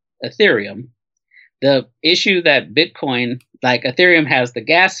with Ethereum. The issue that Bitcoin, like Ethereum has the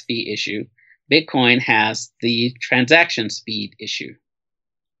gas fee issue, Bitcoin has the transaction speed issue.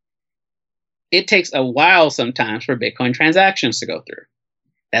 It takes a while sometimes for Bitcoin transactions to go through.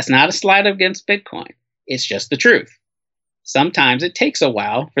 That's not a slight against Bitcoin. It's just the truth. Sometimes it takes a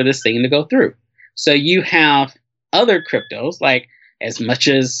while for this thing to go through. So you have other cryptos, like, as much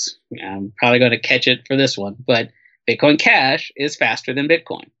as I'm probably going to catch it for this one, but Bitcoin Cash is faster than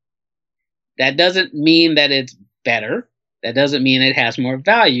Bitcoin. That doesn't mean that it's better. That doesn't mean it has more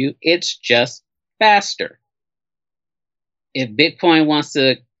value. It's just faster. If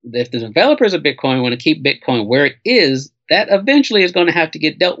the developers of Bitcoin want to keep Bitcoin where it is, that eventually is going to have to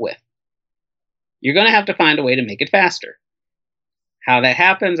get dealt with. You're going to have to find a way to make it faster. How that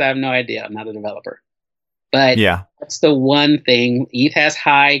happens, I have no idea. I'm not a developer. But yeah, that's the one thing. ETH has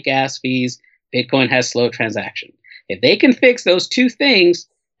high gas fees. Bitcoin has slow transaction. If they can fix those two things,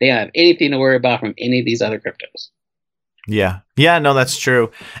 they don't have anything to worry about from any of these other cryptos. Yeah. Yeah, no, that's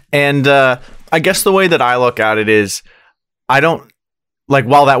true. And I guess the way that I look at it is, I don't, like,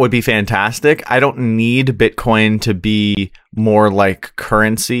 while that would be fantastic, I don't need Bitcoin to be more like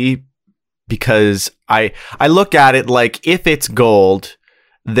currency, because I look at it like, if it's gold,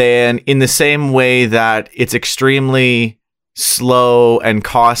 then in the same way that it's extremely slow and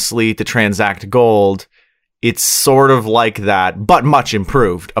costly to transact gold, it's sort of like that, but much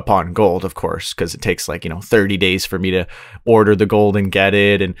improved upon gold, of course, because it takes 30 days for me to order the gold and get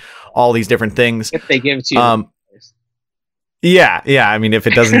it, and all these different things. If they give it to you. Yeah, yeah. I mean, if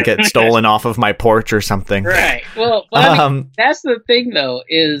it doesn't get stolen off of my porch or something. Right. Well, but I mean, that's the thing, though.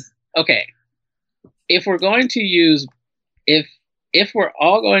 Is okay. If we're going to use, if we're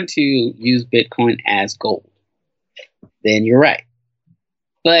all going to use Bitcoin as gold, then you're right.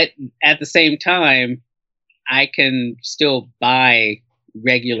 But at the same time, I can still buy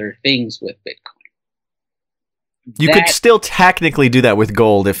regular things with Bitcoin. You could still technically do that with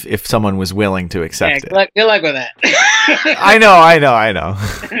gold if someone was willing to accept it. Good luck with that. I know.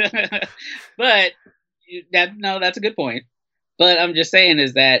 But that's a good point. But I'm just saying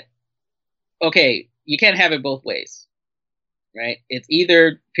is that, okay, you can't have it both ways, right? It's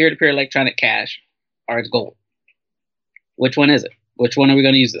either peer-to-peer electronic cash or it's gold. Which one is it? Which one are we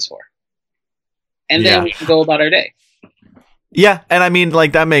going to use this for? And then we can go about our day. Yeah, and I mean,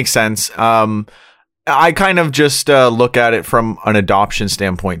 like, that makes sense. I kind of just look at it from an adoption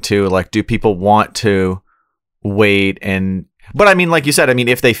standpoint too. Like, do people want to wait? But I mean, like you said, I mean,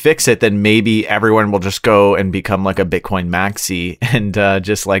 if they fix it, then maybe everyone will just go and become like a Bitcoin maxi and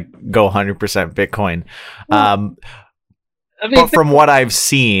just like go 100% Bitcoin. But from what I've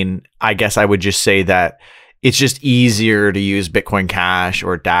seen, I guess I would just say that it's just easier to use Bitcoin Cash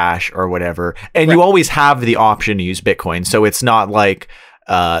or Dash or whatever. And you always have the option to use Bitcoin. So it's not like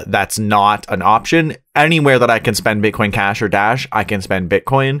that's not an option. Anywhere that I can spend Bitcoin Cash or Dash, I can spend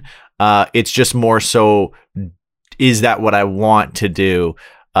Bitcoin. It's just more so, is that what I want to do?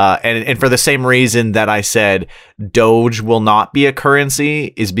 And for the same reason that I said Doge will not be a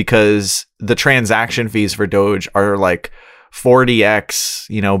currency is because the transaction fees for Doge are like 40x,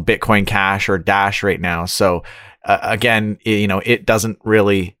 Bitcoin Cash or Dash right now. So again, it doesn't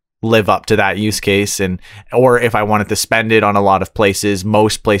really live up to that use case. Or if I wanted to spend it on a lot of places,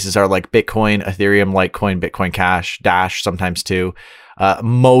 most places are like Bitcoin, Ethereum, Litecoin, Bitcoin Cash, Dash sometimes too.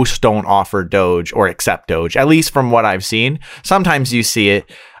 Most don't offer Doge or accept Doge, at least from what I've seen. Sometimes you see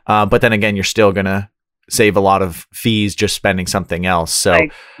it, but then again, you're still going to save a lot of fees just spending something else. So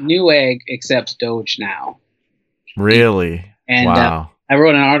like Newegg accepts Doge now. Really? And wow. I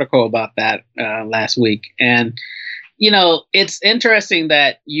wrote an article about that last week. And, it's interesting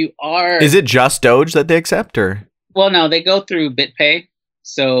that you are... Is it just Doge that they accept, or? Well, no, they go through BitPay.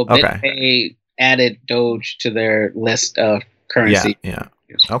 So BitPay added Doge to their list of currency. Yeah.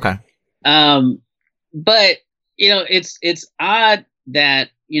 Okay. But, it's odd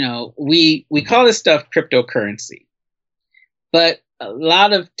that, we call this stuff cryptocurrency. But a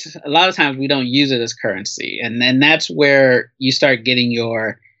lot of times we don't use it as currency, and then that's where you start getting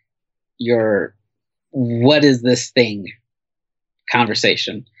your what is this thing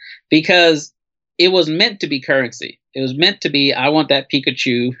conversation, because it was meant to be currency. It was meant to be, I want that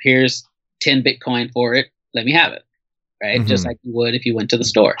Pikachu. Here's 10 Bitcoin for it. Let me have it, right? Mm-hmm. Just like you would if you went to the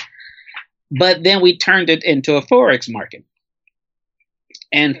store. But then we turned it into a Forex market,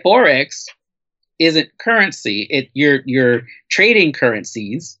 and Forex isn't currency. You're trading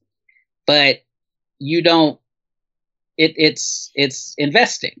currencies, but you don't. It's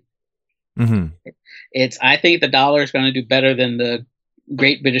investing. Mm-hmm. I think the dollar is going to do better than the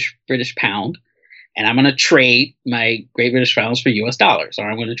Great British Pound, and I'm going to trade my Great British Pounds for U.S. dollars, or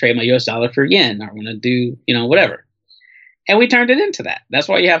I'm going to trade my U.S. dollar for yen, or I'm going to do whatever. And we turned it into that. That's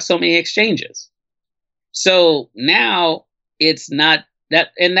why you have so many exchanges. So now it's not that,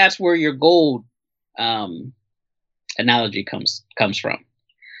 and that's where your gold analogy comes from.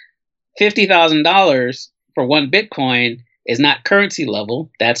 $50,000 for one Bitcoin is not currency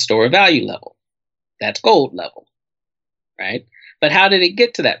level. That's store of value level. That's gold level, right? But how did it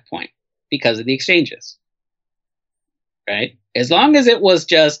get to that point? Because of the exchanges, right? As long as it was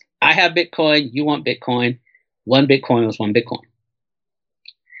just, I have Bitcoin, you want Bitcoin, one Bitcoin was one Bitcoin.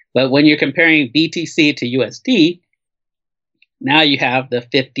 But when you're comparing BTC to USD, now you have the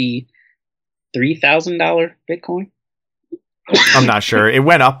 $53,000 Bitcoin. I'm not sure. It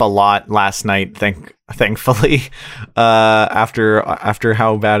went up a lot last night, thankfully, after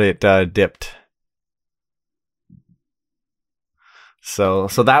how bad it dipped. So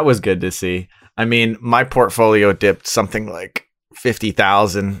that was good to see. I mean, my portfolio dipped something like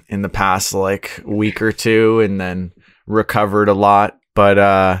 50,000 in the past week or two, and then recovered a lot.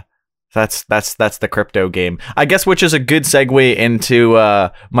 But that's the crypto game, I guess, which is a good segue into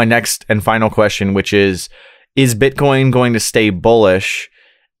my next and final question, which is Bitcoin going to stay bullish?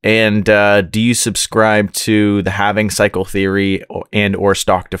 And do you subscribe to the halving cycle theory and or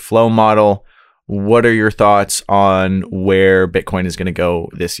stock to flow model? What are your thoughts on where Bitcoin is going to go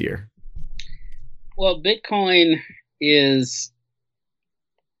this year? Well, Bitcoin is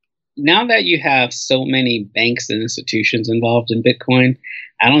now that you have so many banks and institutions involved in Bitcoin,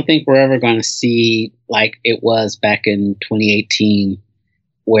 I don't think we're ever going to see like it was back in 2018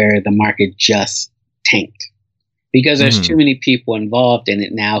 where the market just tanked because there's too many people involved in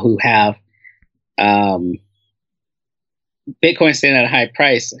it now who have um, Bitcoin staying at a high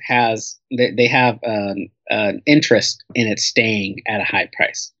price has they have an interest in it staying at a high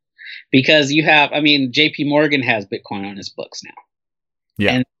price because you have, I mean, JP Morgan has Bitcoin on his books now.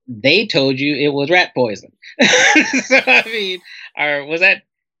 Yeah. And they told you it was rat poison. So, I mean, or was that,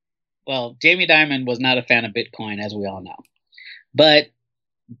 well, Jamie Dimon was not a fan of Bitcoin, as we all know. But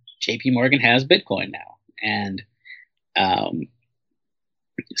JP Morgan has Bitcoin now. And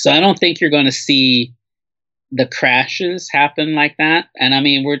so I don't think you're going to see the crashes happen like that. And I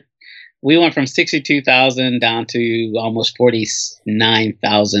mean, we went from 62,000 down to almost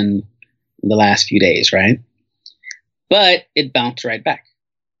 49,000 in the last few days, right? But it bounced right back.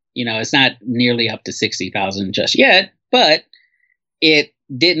 You know, it's not nearly up to 60,000 just yet, but it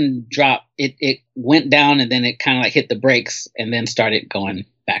didn't drop. It went down and then it kind of like hit the brakes and then started going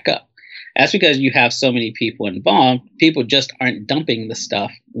back up. That's because you have so many people involved. People just aren't dumping the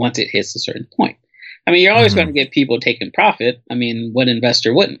stuff once it hits a certain point. I mean, you're always going to get people taking profit. I mean, what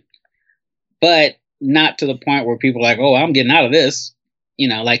investor wouldn't? But not to the point where people are like, oh, I'm getting out of this, you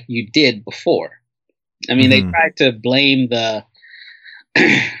know, like you did before. I mean, they tried to blame the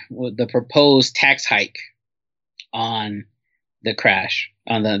proposed tax hike on the crash,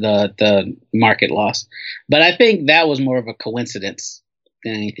 on the market loss. But I think that was more of a coincidence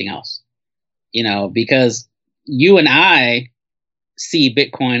than anything else, you know, because you and I see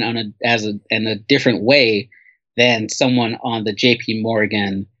Bitcoin in a different way than someone on the JP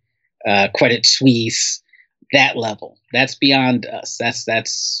Morgan, Credit Suisse, that level. That's beyond us.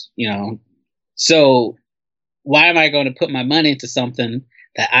 That's, you know, so why am I going to put my money into something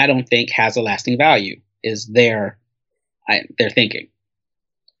that I don't think has a lasting value is their thinking.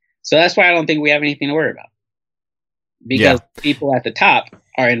 So that's why I don't think we have anything to worry about because people at the top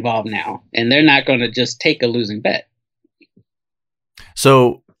are involved now and they're not going to just take a losing bet.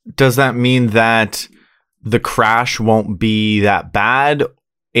 So does that mean that the crash won't be that bad?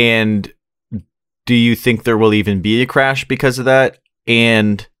 And do you think there will even be a crash because of that?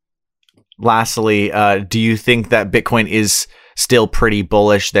 And lastly, do you think that Bitcoin is still pretty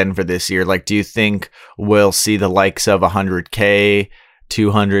bullish then for this year? Like, do you think we'll see the likes of 100K,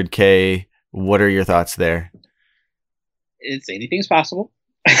 200K? What are your thoughts there? It's anything's possible.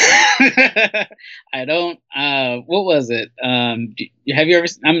 I don't. What was it? Have you ever?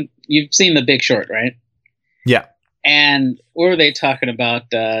 You've seen The Big Short, right? Yeah. And what were they talking about?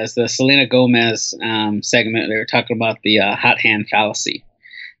 It's the Selena Gomez segment. They were talking about the hot hand fallacy.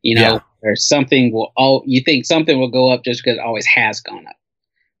 You know, or something you think something will go up just because it always has gone up.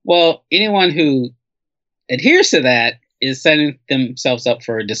 Well, anyone who adheres to that is setting themselves up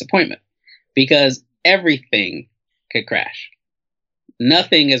for a disappointment because everything could crash.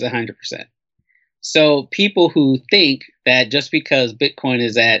 Nothing is 100%. So people who think that just because Bitcoin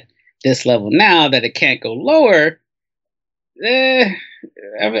is at this level now that it can't go lower,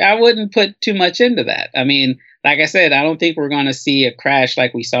 I wouldn't put too much into that. I mean, like I said, I don't think we're going to see a crash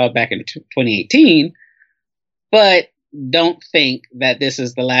like we saw back in 2018, but don't think that this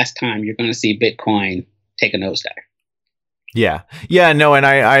is the last time you're going to see Bitcoin take a nosedive. Yeah. Yeah, no, and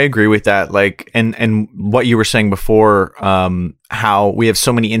I agree with that. Like, and what you were saying before, how we have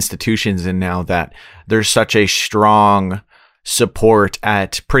so many institutions and now that there's such a strong support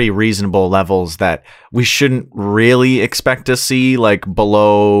at pretty reasonable levels that we shouldn't really expect to see like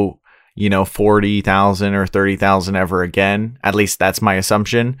below, 40,000 or 30,000 ever again. At least that's my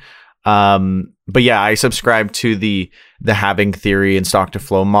assumption. But yeah, I subscribe to the halving theory and stock to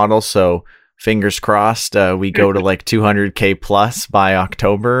flow model. So fingers crossed, we go to like 200K plus by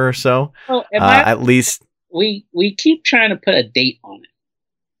October or so. Well, at least we keep trying to put a date on it.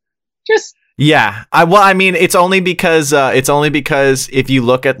 Just yeah. I mean, it's only because if you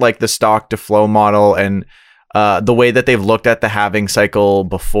look at like the stock to flow model and the way that they've looked at the halving cycle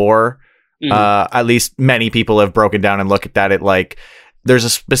before, at least many people have broken down and looked at that. It like there's a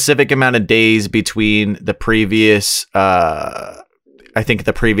specific amount of days between the previous, I think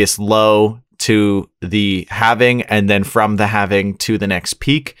the previous low to the halving, and then from the halving to the next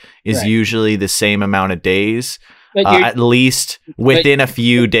peak is usually the same amount of days. At least within a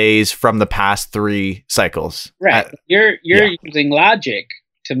few days from the past 3 cycles. Right. You're using logic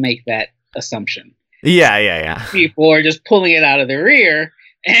to make that assumption. Yeah. People are just pulling it out of their rear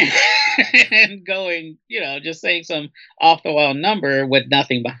and going, just saying some off the wall number with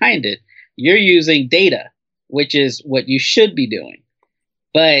nothing behind it. You're using data, which is what you should be doing.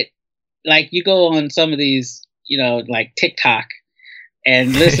 But like you go on some of these, like TikTok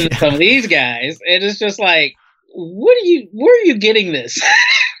and listen to some of these guys, and it's just like, where are you getting this?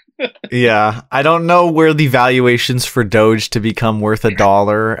 Yeah, I don't know where the valuations for Doge to become worth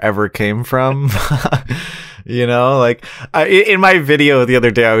 $1 ever came from. Like in my video the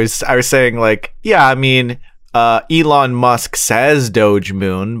other day, I was saying like, yeah, I mean, Elon Musk says Doge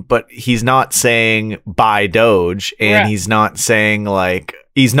Moon, but he's not saying buy Doge, and he's not saying like,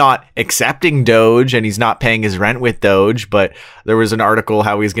 he's not accepting Doge, and he's not paying his rent with Doge. But there was an article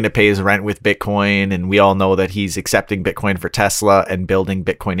how he's going to pay his rent with Bitcoin, and we all know that he's accepting Bitcoin for Tesla and building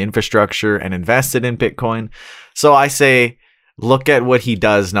Bitcoin infrastructure and invested in Bitcoin. So I say, look at what he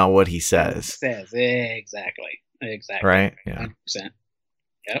does, not what he says. Exactly. Right? Yeah. 100%.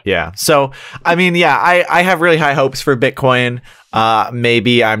 Yep. Yeah. So, I mean, yeah, I have really high hopes for Bitcoin.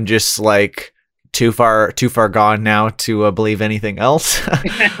 Maybe I'm just like too far gone now to believe anything else.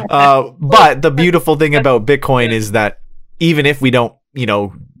 But the beautiful thing about Bitcoin is that even if we don't,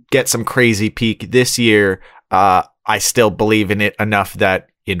 get some crazy peak this year, I still believe in it enough that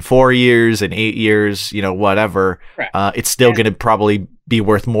in 4 years, in 8 years, whatever, it's still going to probably be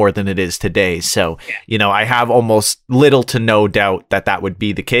worth more than it is today. So, I have almost little to no doubt that would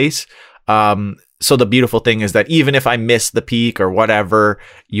be the case. So the beautiful thing is that even if I miss the peak or whatever,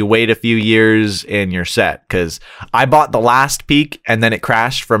 you wait a few years and you're set. Because I bought the last peak and then it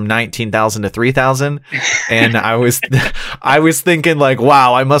crashed from 19,000 to 3,000, and I was thinking like,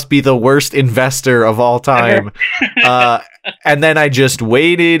 wow, I must be the worst investor of all time. And then I just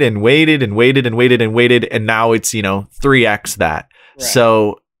waited and waited and waited and waited and waited, and now it's 3x that. Right.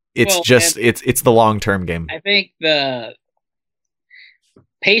 So it's it's the long-term game. I think the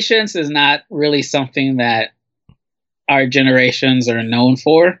patience is not really something that our generations are known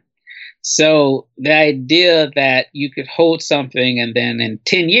for. So the idea that you could hold something and then in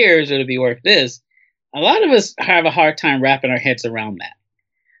 10 years it'll be worth this, a lot of us have a hard time wrapping our heads around that.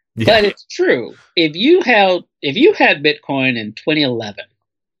 Yeah. But it's true. If you had Bitcoin in 2011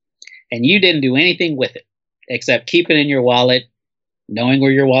 and you didn't do anything with it except keep it in your wallet, knowing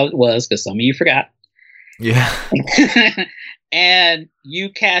where your wallet was, because some of you forgot. Yeah. And you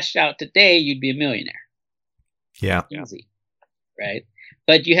cashed out today, you'd be a millionaire. Yeah. Easy. Right?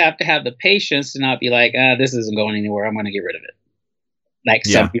 But you have to have the patience to not be like, this isn't going anywhere, I'm going to get rid of it. Like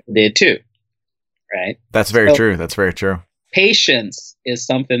some people did too. Right? That's very true. That's very true. Patience is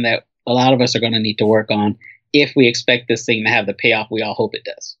something that a lot of us are going to need to work on if we expect this thing to have the payoff we all hope it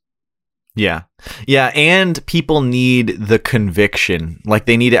does. Yeah. Yeah. And people need the conviction. Like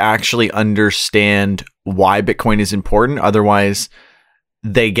they need to actually understand why Bitcoin is important. Otherwise,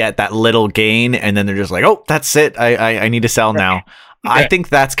 they get that little gain and then they're just like, oh, that's it. I need to sell now. Right. I think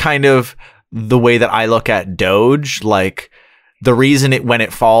that's kind of the way that I look at Doge. Like the reason when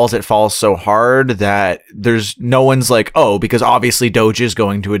it falls so hard that there's no one's like, oh, because obviously Doge is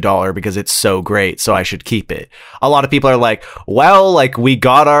going to $1 because it's so great, so I should keep it. A lot of people are like, well, like we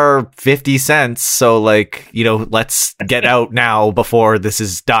got our 50 cents, so like, let's get out now before this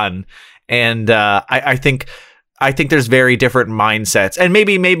is done. And I think there's very different mindsets, and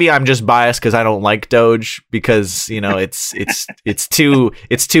maybe I'm just biased because I don't like Doge because it's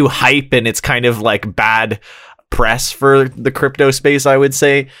too hype and it's kind of like bad press for the crypto space, I would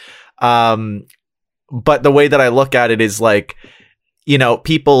say. But the way that I look at it is like,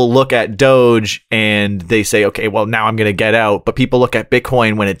 people look at Doge and they say, okay, well, now I'm going to get out. But people look at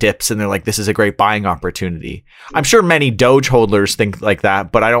Bitcoin when it dips and they're like, this is a great buying opportunity. I'm sure many Doge holders think like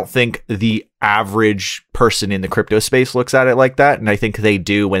that, but I don't think the average person in the crypto space looks at it like that. And I think they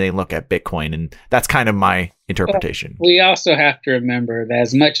do when they look at Bitcoin. And that's kind of my interpretation. Well, we also have to remember that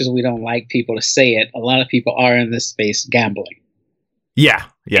as much as we don't like people to say it, a lot of people are in this space gambling. Yeah.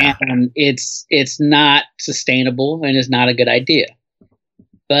 Yeah. And it's not sustainable and it's not a good idea.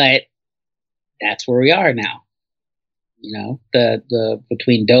 But that's where we are now. The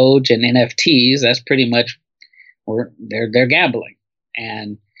between Doge and NFTs, that's pretty much they're gambling.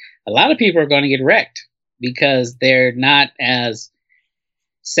 And a lot of people are going to get wrecked because they're not as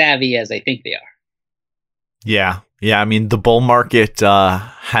savvy as they think they are. Yeah. Yeah. I mean, the bull market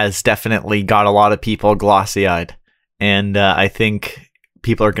has definitely got a lot of people glossy-eyed. And I think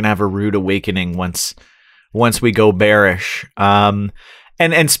people are going to have a rude awakening once we go bearish.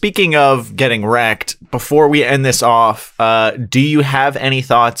 And speaking of getting wrecked, before we end this off, do you have any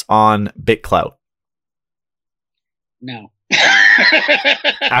thoughts on BitClout? No.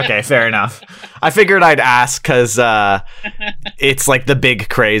 Okay, fair enough. I figured I'd ask because it's like the big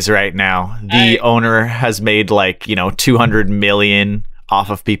craze right now. The owner has made like, 200 million off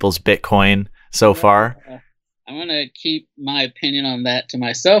of people's Bitcoin so far. I'm gonna keep my opinion on that to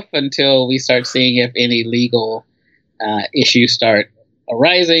myself until we start seeing if any legal issues start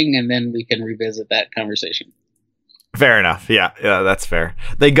arising, and then we can revisit that conversation. Fair enough. Yeah, that's fair.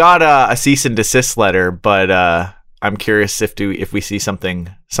 They got a cease and desist letter, but I'm curious if we see something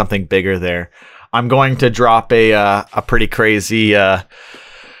bigger there. I'm going to drop a pretty crazy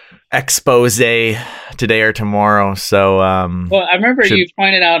expose today or tomorrow. So well, I remember you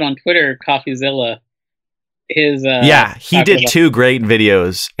pointed out on Twitter, CoffeeZilla. His he did 2 great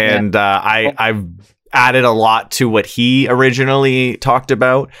videos, and I've added a lot to what he originally talked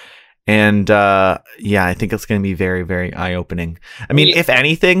about. And I think it's going to be very, very eye-opening. I mean, if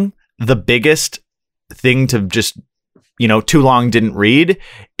anything, the biggest thing to just, too long didn't read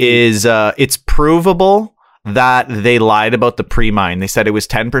is it's provable that they lied about the pre-mine. They said it was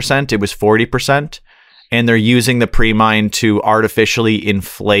 10%, it was 40%, and they're using the pre-mine to artificially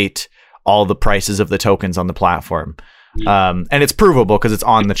inflate all the prices of the tokens on the platform. And it's provable because it's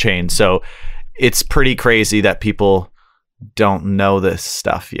on the chain. So it's pretty crazy that people don't know this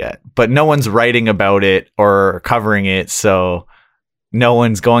stuff yet, but no one's writing about it or covering it, so no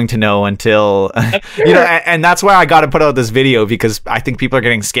one's going to know until and that's why I got to put out this video, because I think people are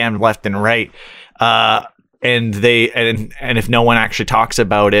getting scammed left and right, and if no one actually talks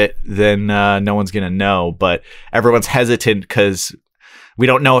about it, then no one's gonna know. But everyone's hesitant because we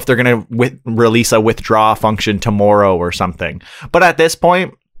don't know if they're gonna release a withdraw function tomorrow or something. But at this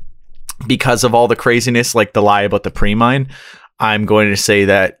point, because of all the craziness, like the lie about the pre-mine, I'm going to say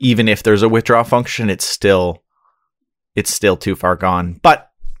that even if there's a withdraw function, it's still too far gone.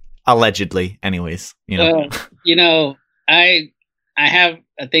 But allegedly, anyways, I have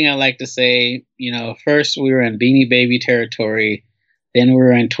a thing I like to say. First we were in Beanie Baby territory, then we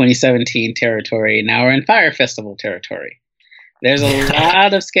were in 2017 territory. Now we're in Fire Festival territory. There's a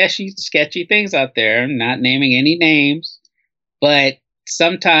lot of sketchy things out there. I'm not naming any names, but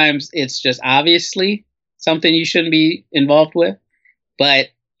sometimes it's just obviously something you shouldn't be involved with. But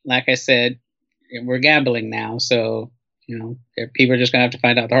like I said, we're gambling now, so people are just gonna have to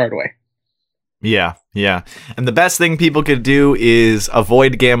find out the hard way. Yeah. And the best thing people could do is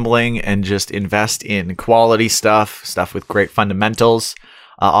avoid gambling and just invest in quality stuff with great fundamentals.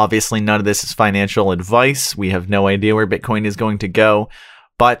 Obviously, none of this is financial advice. We have no idea where Bitcoin is going to go,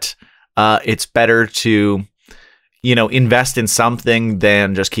 but it's better to invest in something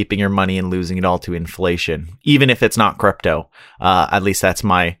than just keeping your money and losing it all to inflation, even if it's not crypto. At least that's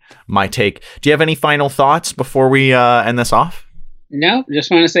my take. Do you have any final thoughts before we end this off? No, just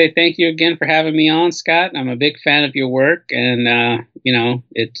want to say thank you again for having me on, Scott. I'm a big fan of your work, and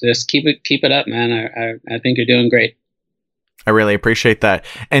just keep it up, man. I think you're doing great. I really appreciate that.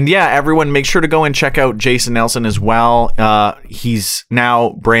 And yeah, everyone make sure to go and check out Jason Nelson as well. He's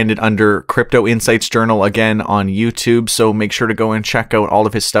now branded under Crypto Insights Journal again on YouTube. So make sure to go and check out all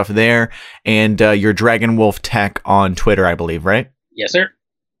of his stuff there. And your Dragon Wolf Tech on Twitter, I believe, right? Yes, sir.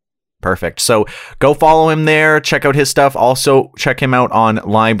 Perfect. So go follow him there. Check out his stuff. Also check him out on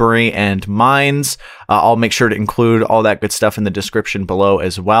Library and Minds. I'll make sure to include all that good stuff in the description below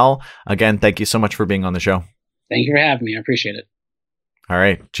as well. Again, thank you so much for being on the show. Thank you for having me. I appreciate it. All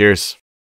right. Cheers.